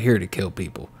 These guys are here to kill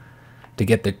people, to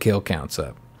get their kill counts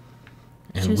up.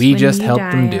 And we just helped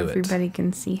them do it. Everybody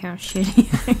can see how shitty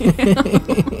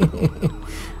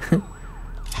I am.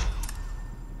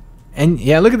 And,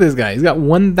 yeah, look at this guy. He's got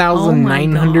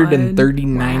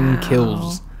 1,939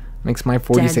 kills. Makes my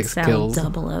 46 kills.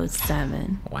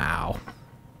 007. Wow.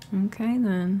 Okay,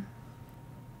 then.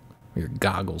 Your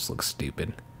goggles look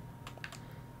stupid.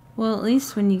 Well, at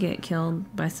least when you get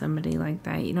killed by somebody like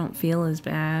that, you don't feel as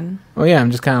bad. Oh, yeah, I'm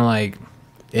just kind of like,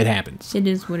 it happens. It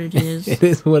is what it is. It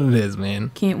is what it is,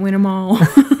 man. Can't win them all.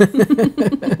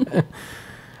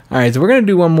 All right, so we're going to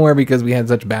do one more because we had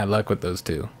such bad luck with those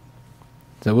two.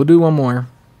 So we'll do one more.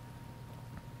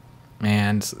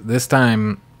 And this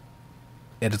time,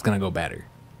 it is going to go better.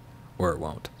 Or it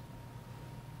won't.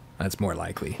 That's more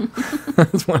likely.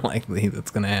 That's more likely that's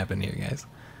going to happen here, guys.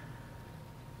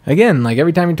 Again, like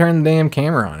every time you turn the damn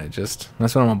camera on, that's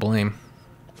what I'm going to blame.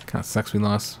 Kind of sucks we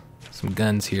lost some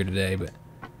guns here today, but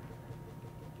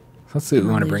let's see what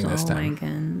we want to bring this time. My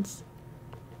guns.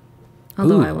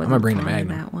 Ooh, I'm going to bring the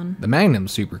Magnum. That one. The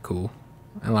Magnum's super cool.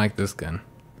 I like this gun.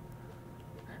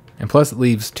 And plus it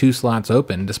leaves 2 slots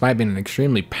open, despite being an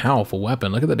extremely powerful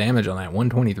weapon. Look at the damage on that,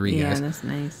 123, guys. Yeah, that's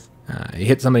nice. You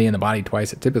hit somebody in the body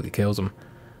twice, it typically kills them.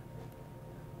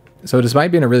 So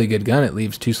despite being a really good gun, it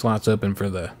leaves 2 slots open for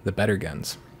the better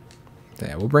guns. So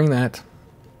yeah, we'll bring that.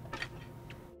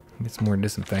 Get some more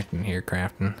disinfectant here,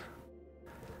 crafting.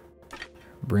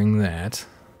 Bring that.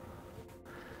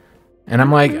 And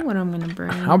I'm like, what I'm gonna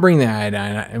bring. I'll bring the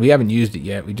iodine. We haven't used it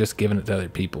yet. We've just given it to other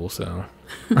people, so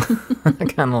I'm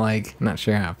kind of like not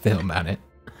sure how I feel about it.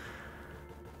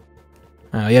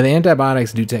 Yeah, the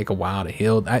antibiotics do take a while to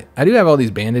heal. I do have all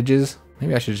these bandages.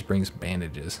 Maybe I should just bring some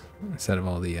bandages instead of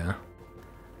all the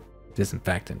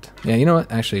disinfectant. Yeah, you know what?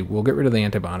 Actually, we'll get rid of the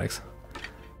antibiotics.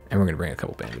 And we're going to bring a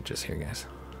couple bandages here, guys.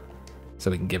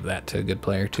 So we can give that to a good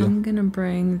player, too. I'm going to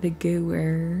bring the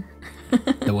gooer.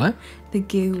 The what? The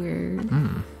gooer.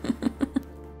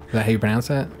 Is that how you pronounce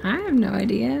that? I have no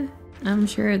idea. I'm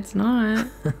sure it's not.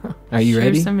 Are you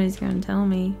ready? Somebody's going to tell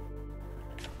me.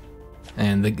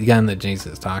 And the gun that Jinx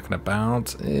is talking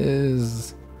about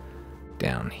is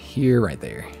down here, right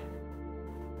there.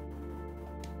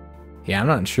 Yeah, I'm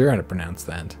not sure how to pronounce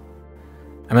that.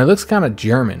 I mean, it looks kind of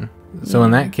German. So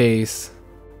in that case,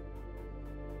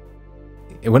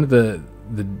 wouldn't the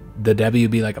W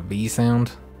be like a V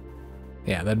sound?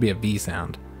 Yeah, that'd be a V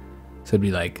sound. So it'd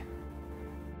be like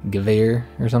Gewehr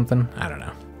or something. I don't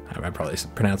know. I probably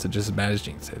pronounce it just as bad as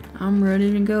Jinx did. I'm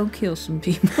ready to go kill some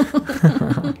people.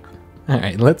 All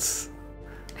right, let's.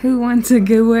 Who wants to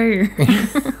go where?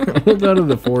 We'll go to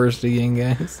the forest again,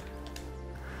 guys.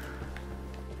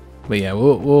 But yeah,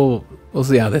 we'll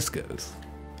see how this goes.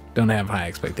 Don't have high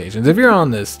expectations. If you're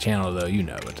on this channel, though, you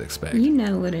know what to expect. You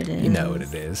know what it is. You know what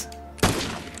it is.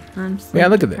 I'm so yeah,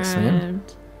 look at this, man.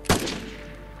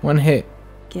 One hit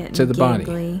to the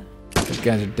body. These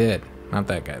guys are dead. Not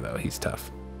that guy, though. He's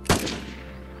tough.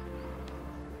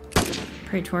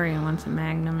 Praetorian wants a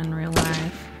Magnum in real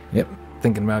life. Yep.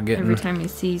 Thinking about getting... Every time he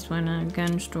sees one in a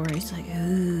gun store, he's like,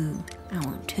 ooh, I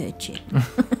won't touch it.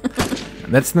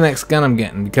 That's the next gun I'm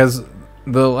getting, because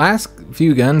the last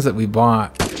few guns that we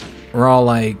bought were all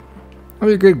like, oh,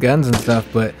 they're good guns and stuff,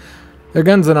 but they're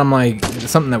guns that I'm like,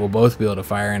 something that we'll both be able to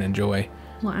fire and enjoy.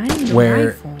 Well, I need a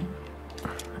rifle.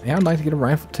 Yeah, I'd like to get a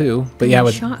rifle too. But yeah,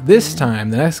 with this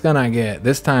time, the next gun I get,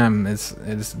 this time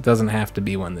it doesn't have to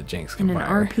be one that Jinx can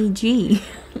fire. And an RPG.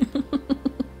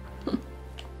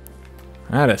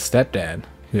 I had a stepdad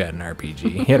who had an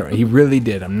RPG. He really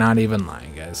did. I'm not even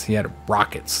lying, guys. He had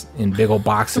rockets in big old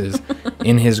boxes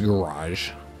in his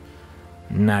garage.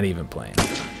 Not even playing.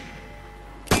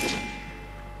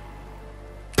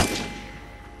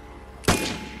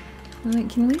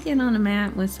 Like, can we get on a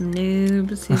map with some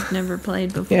noobs who've never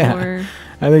played before? Yeah,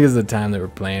 I think it's the time that we're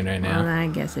playing right now. Well, I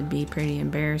guess it'd be pretty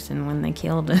embarrassing when they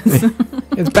killed us.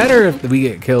 It's better if we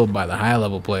get killed by the high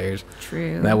level players.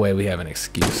 True. That way we have an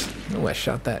excuse. Oh, I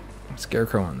shot that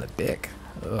scarecrow on the dick.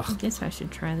 Ugh. I guess I should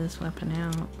try this weapon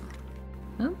out.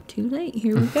 Oh, too late.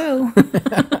 Here we go.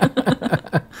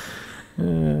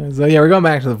 So yeah, we're going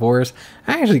back to the forest.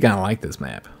 I actually kind of like this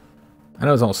map. I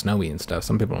know it's all snowy and stuff.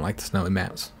 Some people don't like the snowy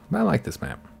maps, but I like this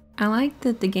map. I like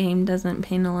that the game doesn't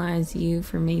penalize you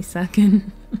for me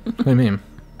sucking. What do you mean?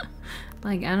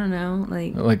 Like, I don't know.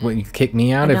 Like when you kick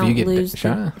me out if you get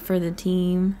shot? For the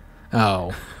team.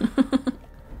 Oh.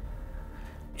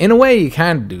 In a way, you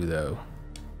kind of do, though.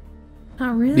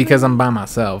 Not really. Because I'm by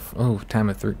myself. Oh, a team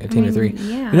of three.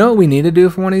 Yeah. You know what we need to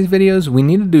do for one of these videos? We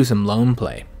need to do some lone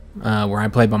play. Where I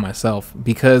play by myself.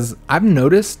 Because I've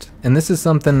noticed, and this is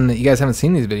something that you guys haven't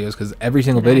seen these videos, because every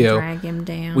single video drag him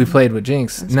down. we played with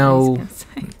Jinx. No,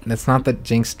 that's not that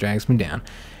Jinx drags me down.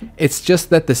 It's just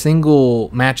that the single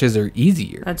matches are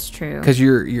easier. That's true. Because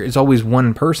it's always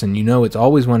one person. You know it's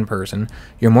always one person.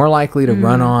 You're more likely to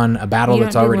run on a battle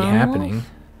that's already happening.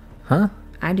 Huh?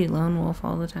 I do Lone Wolf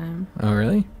all the time. Oh,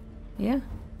 really? Yeah.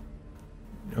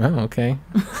 Oh, okay.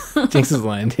 Jinx is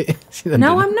lying.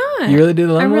 No, I'm not. You really do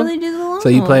the Lone Wolf? I really do the Lone Wolf. So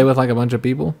you play with like a bunch of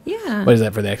people? Yeah. What is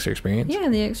that, for the extra experience? Yeah,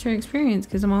 the extra experience,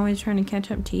 because I'm always trying to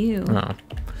catch up to you. Oh.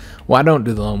 Well, I don't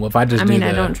do the Lone Wolf. I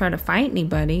don't try to fight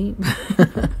anybody.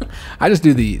 I just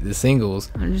do the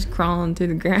singles. I'm just crawling through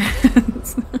the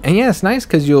grass. And yeah, it's nice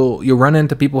because you'll run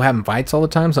into people having fights all the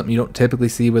time, something you don't typically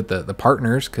see with the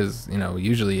partners, because, you know,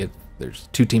 usually if there's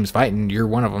two teams fighting, you're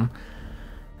one of them.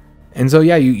 And so,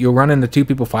 yeah, you'll run into two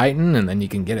people fighting, and then you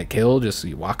can get a kill. Just so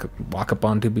you walk up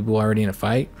on two people already in a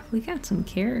fight. We got some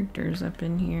characters up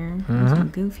in here. Some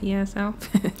goofy-ass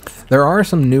outfits. There are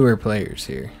some newer players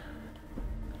here.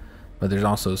 But there's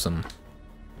also some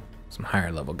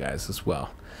higher-level guys as well.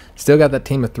 Still got that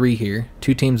team of 3 here.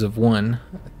 2 teams of 1,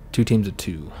 2 teams of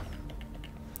 2.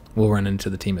 We'll run into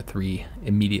the team of 3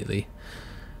 immediately.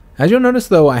 As you'll notice,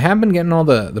 though, I have been getting all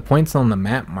the points on the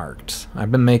map marked.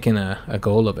 I've been making a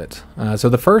goal of it. So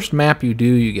the first map you do,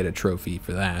 you get a trophy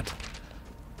for that.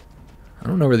 I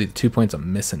don't know where the 2 points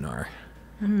I'm missing are.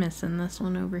 I'm missing this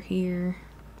one over here.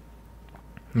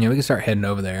 Yeah, we can start heading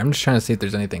over there. I'm just trying to see if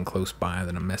there's anything close by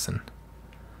that I'm missing.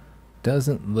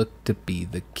 Doesn't look to be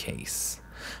the case.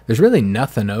 There's really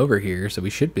nothing over here, so we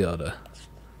should be able to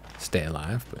stay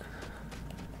alive, but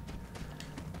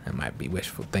that might be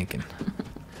wishful thinking.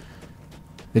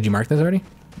 Did you mark this already?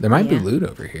 There might be loot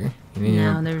over here.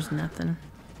 No, there's nothing.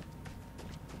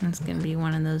 It's going to be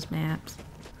one of those maps.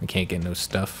 We can't get no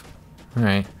stuff.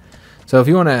 Alright. So if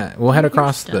you want to, we'll head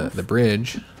across the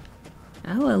bridge.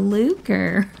 Oh, a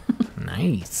lucre.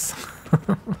 Nice. I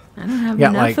don't have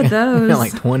enough of those. I got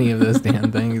like 20 of those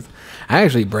damn things. I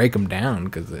actually break them down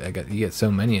because you get so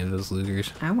many of those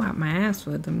lugers. I wipe my ass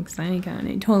with them because I ain't got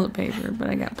any toilet paper, but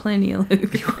I got plenty of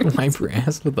lugers. You wipe your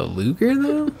ass with a luger,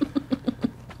 though?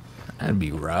 That'd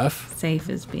be rough. Safe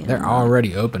is being They're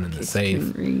already open in the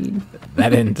safe. That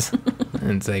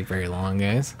didn't take very long,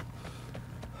 guys.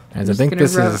 As I think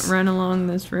this is run along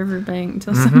this riverbank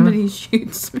until somebody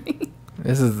shoots me.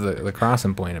 This is the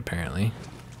crossing point, apparently.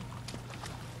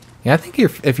 Yeah, I think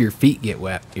if your feet get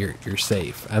wet, you're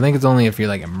safe. I think it's only if you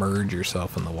like immerse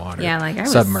yourself in the water. Yeah, like I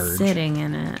was sitting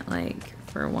in it like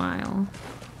for a while.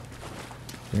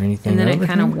 Is there anything? And then it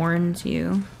kind of warns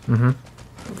you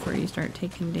before you start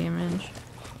taking damage.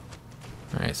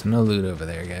 All right, so no loot over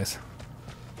there, guys.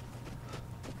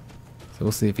 So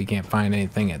we'll see if you can't find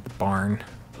anything at the barn.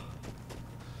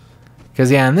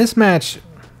 Because yeah, in this match,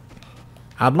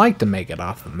 I'd like to make it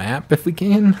off the map if we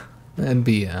can. That'd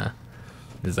be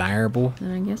desirable.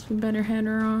 Then I guess we better head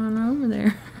her on over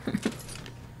there.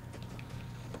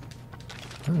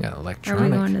 We got electronic. Are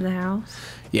we going to the house?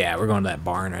 Yeah, we're going to that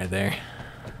barn right there.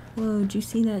 Whoa, did you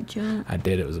see that jump? I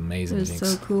did. It was amazing. It was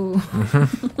so cool. I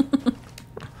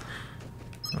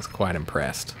was quite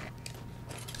impressed.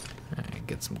 All right,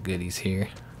 get some goodies here.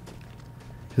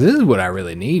 This is what I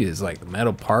really need, is like the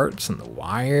metal parts and the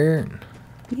wire. And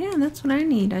yeah, that's what I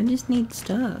need. I just need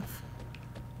stuff.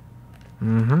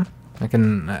 I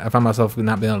find myself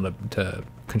not being able to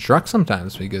construct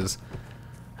sometimes because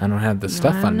I don't have the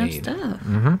stuff I need.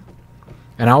 And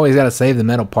I always got to save the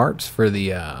metal parts for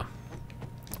the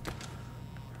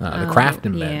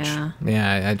crafting bench.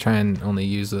 Yeah, I try and only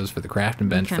use those for the crafting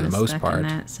bench for the most part. In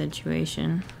that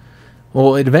situation.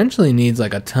 Well, it eventually needs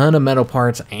like a ton of metal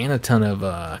parts and a ton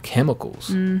of chemicals.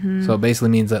 So it basically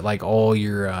means that like all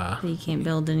your you can't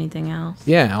build anything else.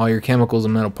 Yeah, all your chemicals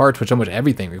and metal parts, which almost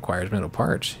everything requires metal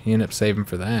parts. You end up saving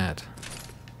for that.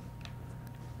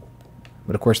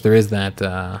 But of course, there is that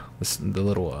the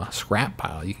little scrap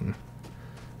pile you can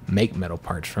make metal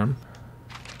parts from.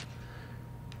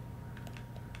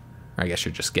 Or I guess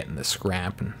you're just getting the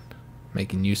scrap and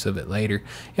making use of it later.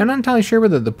 Yeah, I'm not entirely sure where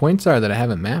the points are that I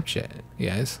haven't mapped yet, you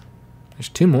guys. There's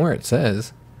 2 more, it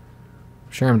says.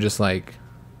 I'm sure I'm just like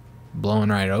blowing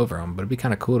right over them, but it'd be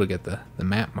kind of cool to get the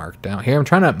map marked out. Here, I'm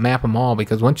trying to map them all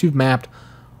because once you've mapped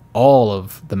all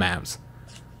of the maps,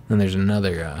 then there's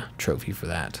another trophy for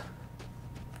that.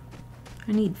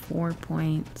 I need 4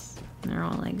 points. They're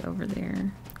all like over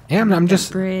there. Yeah, I'm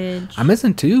just. Bridge. I'm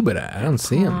missing 2, but I don't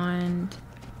see them. And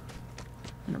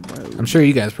a road. I'm sure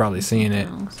you guys probably seeing it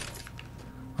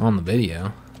on the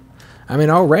video. I mean,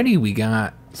 already we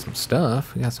got some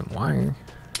stuff. We got some wire.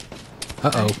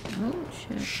 Uh-oh. Oh,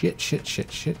 shit.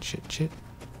 Shit.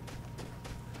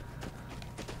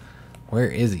 Where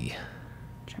is he?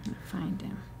 Trying to find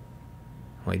him.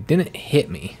 Well, he didn't hit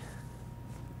me.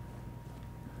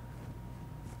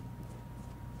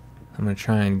 I'm gonna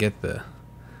try and get the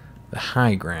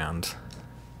high ground.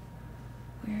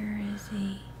 Where is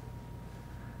he?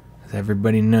 As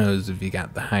everybody knows, if you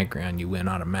got the high ground, you win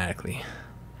automatically.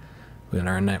 We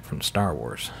learned that from Star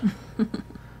Wars.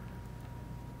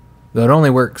 Though it only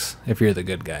works if you're the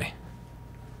good guy.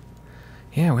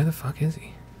 Yeah, where the fuck is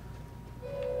he?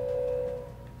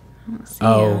 I don't see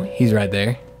Oh, him. he's right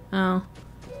there. Oh.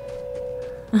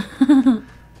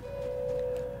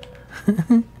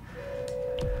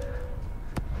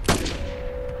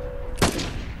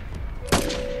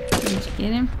 Did you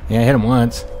get him? Yeah, I hit him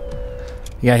once.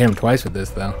 You gotta hit him twice with this,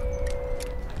 though.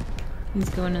 He's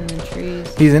going in the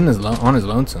trees. He's in his on his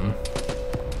lonesome.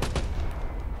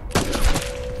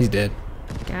 He's dead.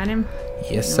 Got him?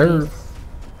 Yes, sir.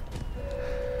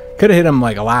 Could have hit him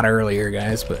like a lot earlier,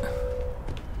 guys, but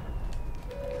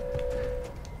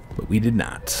we did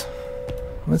not.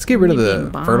 Let's get rid of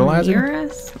the fertilizer.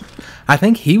 Urus? I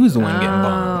think he was the one getting Oh,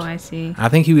 bombed. I see. I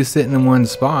think he was sitting in one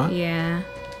spot Yeah.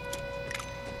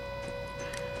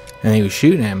 and he was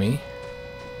shooting at me.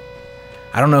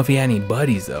 I don't know if he had any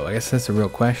buddies though. I guess that's a real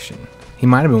question. He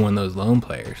might have been one of those lone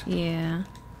players. Yeah.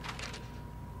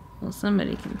 Well,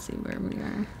 somebody can see where we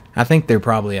are. I think they're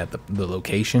probably at the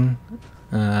location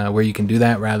where you can do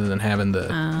that rather than having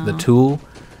the tool,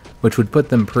 which would put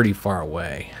them pretty far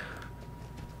away.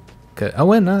 Oh,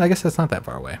 wait, no, I guess that's not that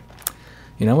far away.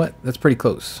 You know what? That's pretty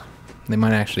close. They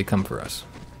might actually come for us.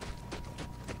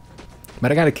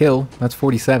 But I got a kill. That's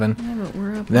 47. Yeah, but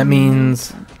we're up That on means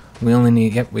the- we only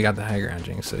need... Yep, we got the high ground,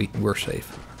 Jinx, so we're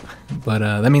safe. But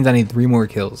that means I need 3 more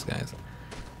kills, guys,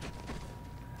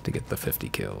 to get the 50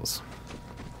 kills.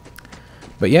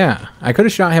 But yeah, I could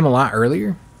have shot him a lot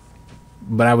earlier,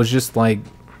 but I was just like...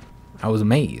 I was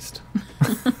amazed.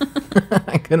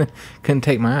 I couldn't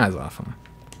take my eyes off him.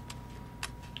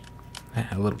 I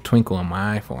had a little twinkle in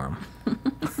my eye for him.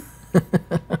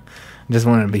 Just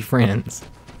wanted to be friends.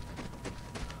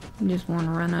 You just want to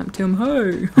run up to him.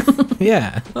 Hey!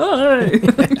 Yeah. Hey!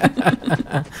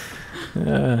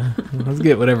 Let's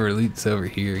get whatever loot's over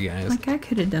here, guys. Like, I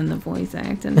could have done the voice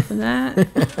acting for that.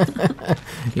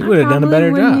 You would have done a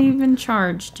better wouldn't job. even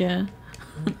charged you.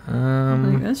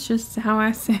 Like, that's just how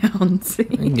I sound. See?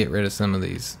 I can get rid of some of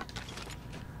these.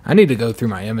 I need to go through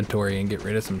my inventory and get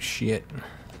rid of some shit.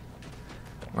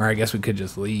 Or I guess we could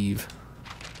just leave.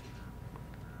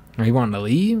 Are you wanting to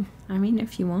leave? I mean,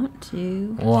 if you want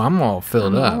to. Well, I'm all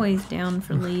filled I'm up. always down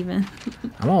for leaving.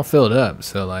 I'm all filled up,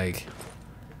 so like,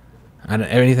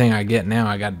 anything I get now,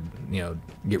 I got to,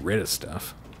 get rid of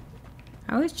stuff.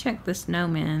 I always check the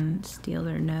snowmen, steal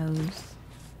their nose.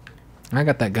 I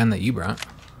got that gun that you brought.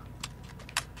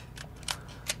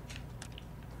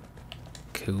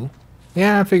 Cool.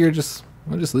 Yeah, I figured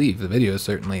we'll just leave. The video is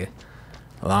certainly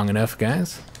long enough,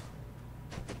 guys.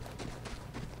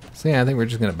 So yeah, I think we're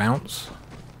just gonna bounce.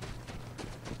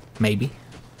 Maybe.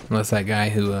 Unless that guy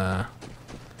who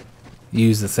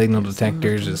used the signal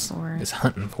detectors is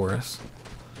hunting for us.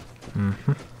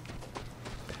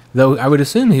 Though I would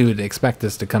assume he would expect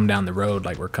us to come down the road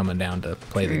like we're coming down to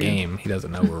play the game. He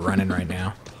doesn't know we're running right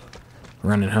now.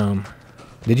 Running home.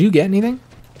 Did you get anything?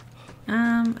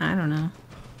 I don't know.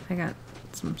 I got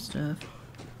some stuff.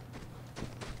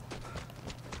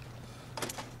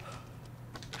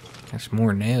 There's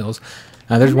more nails.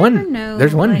 There's one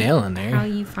nail in there. How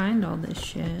you find all this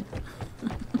shit?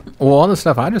 Well, all the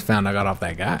stuff I just found I got off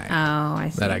that guy. Oh, I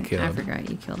see. That I killed. I forgot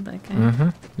you killed that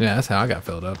guy. Yeah, that's how I got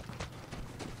filled up.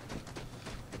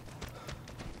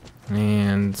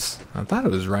 And I thought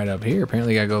it was right up here.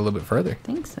 Apparently, I gotta go a little bit further. I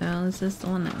think so. Is this the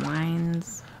one that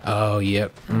winds Oh,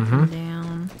 yep. up and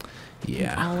down?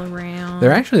 Yeah. All around.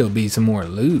 There actually will be some more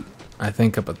loot, I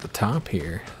think, up at the top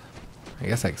here. I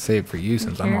guess I could save for you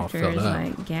since I'm all filled up.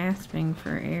 Like gasping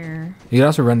for air. You could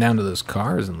also run down to those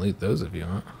cars and loot those if you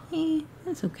want.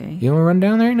 That's okay. You want to run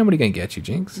down there? Ain't nobody gonna get you,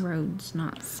 Jinx. Road's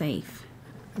not safe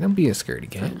Don't be a scaredy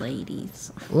for cat.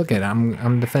 ladies. Look at it,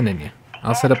 I'm defending you.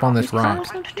 I'll sit up on this rock.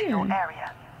 Cars up To your here.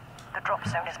 area. The drop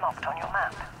zone is marked on your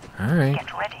map. Alright.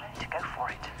 Get ready to go for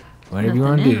it. Whatever you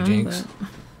want to do, Nothing now, Jinx.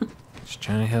 Just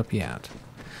trying to help you out.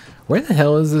 Where the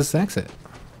hell is this exit?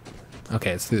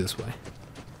 Okay, it's through this way.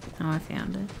 Oh, I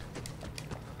found it.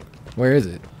 Where is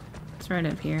it? It's right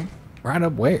up here. Right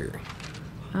up where?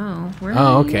 Oh, where?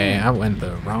 Oh, okay. I went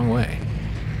the wrong way.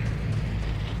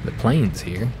 The plane's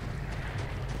here.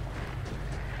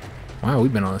 Wow,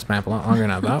 we've been on this map a lot longer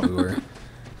than I thought we were.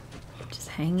 Just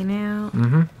hanging out.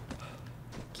 Mm-hmm.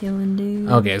 Killing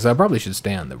dudes. Okay, so I probably should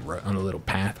stay on the little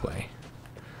pathway.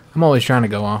 I'm always trying to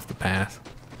go off the path.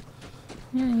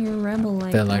 Yeah, you're a rebel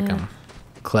like Feel that. like I'm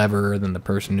cleverer than the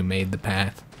person who made the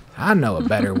path. I know a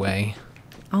better way.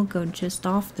 I'll go just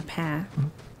off the path.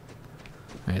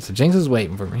 Alright, so Jinx is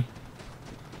waiting for me.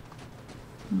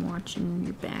 I'm watching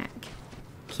your back.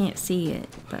 Can't see it,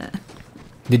 but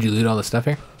Did you loot all the stuff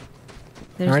here?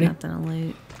 there's Already? nothing to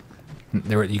loot.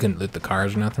 You couldn't loot the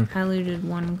cars or nothing? I looted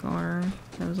one car.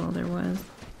 That was all there was.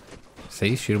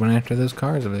 See, should have went after those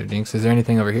cars over there, Jinx. Is there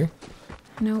anything over here?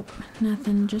 Nope,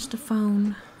 nothing. Just a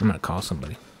phone. I'm gonna call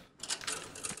somebody.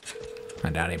 I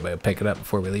doubt anybody will pick it up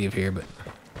before we leave here,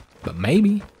 but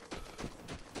maybe.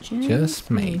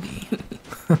 Just maybe.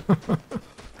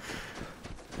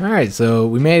 Alright, so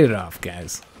we made it off,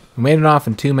 guys. We made it off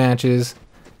in 2 matches,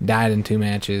 died in 2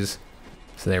 matches,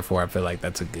 so therefore I feel like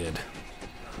that's a good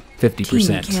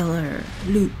 50%. Team killer,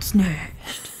 loot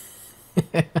snatched.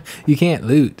 You can't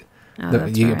loot Oh, the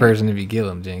that's you right. person if you kill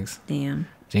him, Jinx. Damn.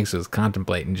 Jinx was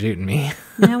contemplating shooting me.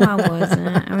 No, I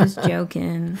wasn't. I was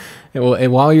joking. Well,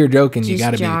 and while you're joking, you Just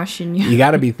gotta joshing be you. you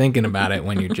gotta be thinking about it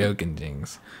when you're joking,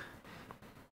 Jinx.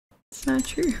 It's not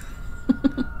true.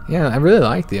 Yeah, I really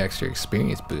like the extra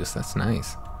experience boost. That's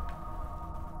nice.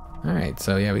 Alright,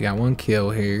 so yeah, we got 1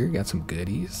 kill here. Got some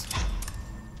goodies.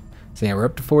 So yeah, we're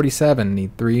up to 47.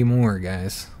 Need 3 more,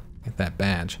 guys. Get that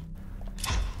badge.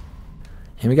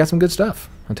 And we got some good stuff.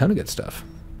 A ton of good stuff.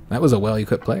 That was a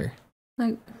well-equipped player.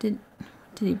 Like, did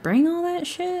he bring all that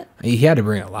shit? He had to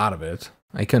bring a lot of it.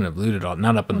 I couldn't have looted all.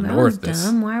 Not up in the That north. was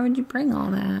dumb. Why would you bring all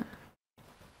that?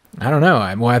 I don't know.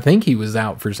 I think he was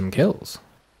out for some kills.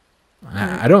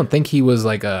 I don't think he was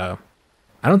like a...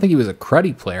 I don't think he was a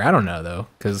cruddy player. I don't know, though,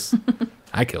 because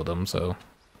I killed him, so...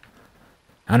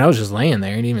 I know, I was just laying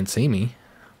there. He didn't even see me.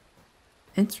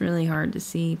 It's really hard to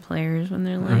see players when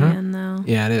they're laying, though.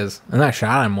 Yeah, it is. And I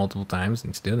shot him multiple times,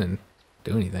 and he still didn't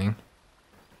do anything.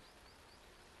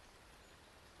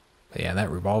 But yeah,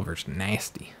 that revolver's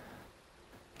nasty.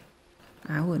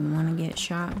 I wouldn't want to get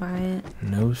shot by it.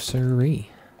 No siree.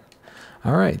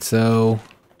 Alright, so...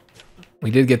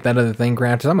 we did get that other thing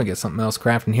crafted. I'm going to get something else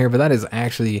crafted here, but that is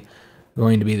actually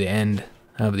going to be the end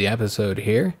of the episode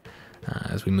here.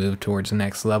 As we move towards the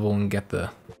next level and get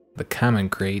the common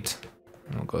crate.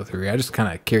 We'll go through here. I'm just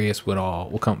kind of curious what all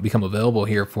will become available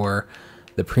here for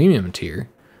the premium tier.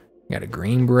 We got a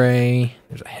green beret.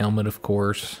 There's a helmet, of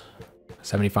course.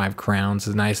 75 crowns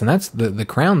is nice. And that's the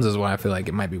crowns is why I feel like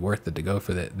it might be worth it to go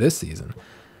for this season.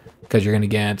 Because you're going to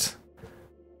get...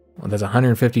 well, that's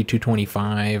 150,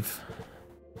 225...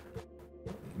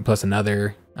 plus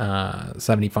another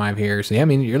 75 here. So yeah, I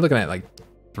mean, you're looking at like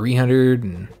 300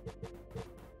 and...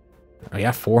 oh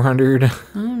yeah, 400.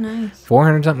 Oh, nice.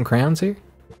 400 something crowns here.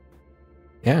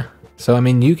 Yeah. So, I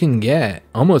mean, you can get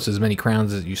almost as many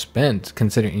crowns as you spent,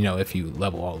 considering, you know, if you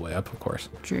level all the way up, of course.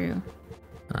 True.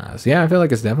 So yeah, I feel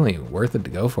like it's definitely worth it to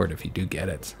go for it if you do get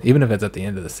it. Even if it's at the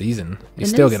end of the season, you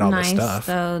still get all the stuff. It's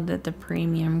nice, though, that the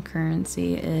premium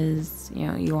currency is, you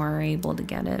know, you are able to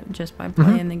get it just by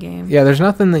playing the game. Yeah, there's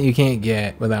nothing that you can't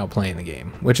get without playing the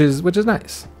game, which is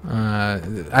nice.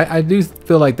 I do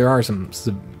feel like there are some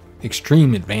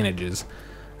extreme advantages,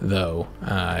 though,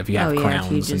 if you have crowns,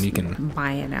 if you just and you can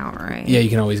buy it outright. Yeah, you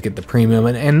can always get the premium,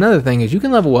 and another thing is you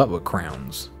can level up with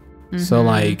crowns. So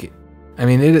like, I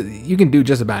mean, you can do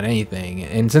just about anything,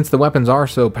 and since the weapons are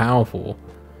so powerful,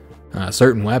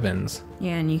 certain weapons.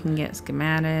 Yeah, and you can get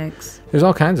schematics. There's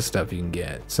all kinds of stuff you can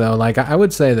get. So like, I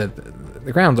would say that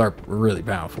the crowns are really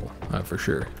powerful, for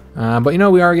sure. But you know,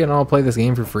 we are getting all to play this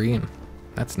game for free, and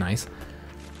that's nice.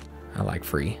 I like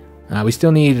free. We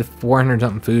still need 400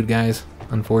 something food, guys,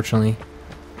 unfortunately,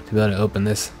 to be able to open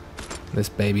this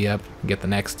baby up and get the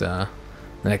next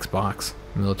box,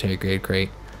 military grade crate.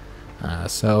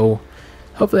 So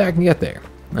hopefully I can get there.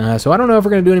 So I don't know if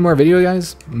we're gonna do any more video,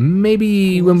 guys.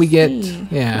 Maybe when we get,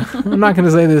 yeah, I'm not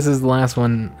gonna say this is the last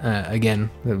one again.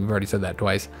 We've already said that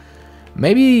twice.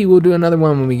 Maybe we'll do another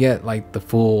one when we get like the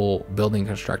full building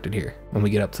constructed here, when we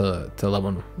get up to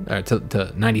level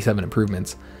to 97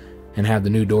 improvements and have the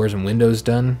new doors and windows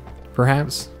done,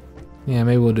 perhaps. Yeah,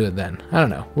 maybe we'll do it then. I don't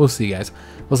know. We'll see, guys.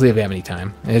 We'll see if we have any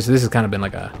time. This has kind of been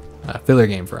like a filler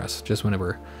game for us, just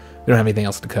whenever we don't have anything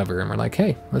else to cover and we're like,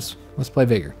 hey, let's play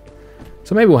Vigor.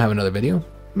 So maybe we'll have another video.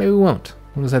 Maybe we won't.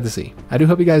 We'll just have to see. I do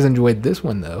hope you guys enjoyed this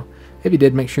one, though. If you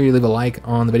did, make sure you leave a like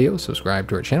on the video, subscribe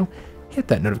to our channel, hit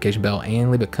that notification bell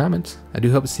and leave a comment. I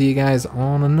do hope to see you guys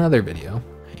on another video,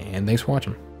 and thanks for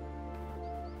watching.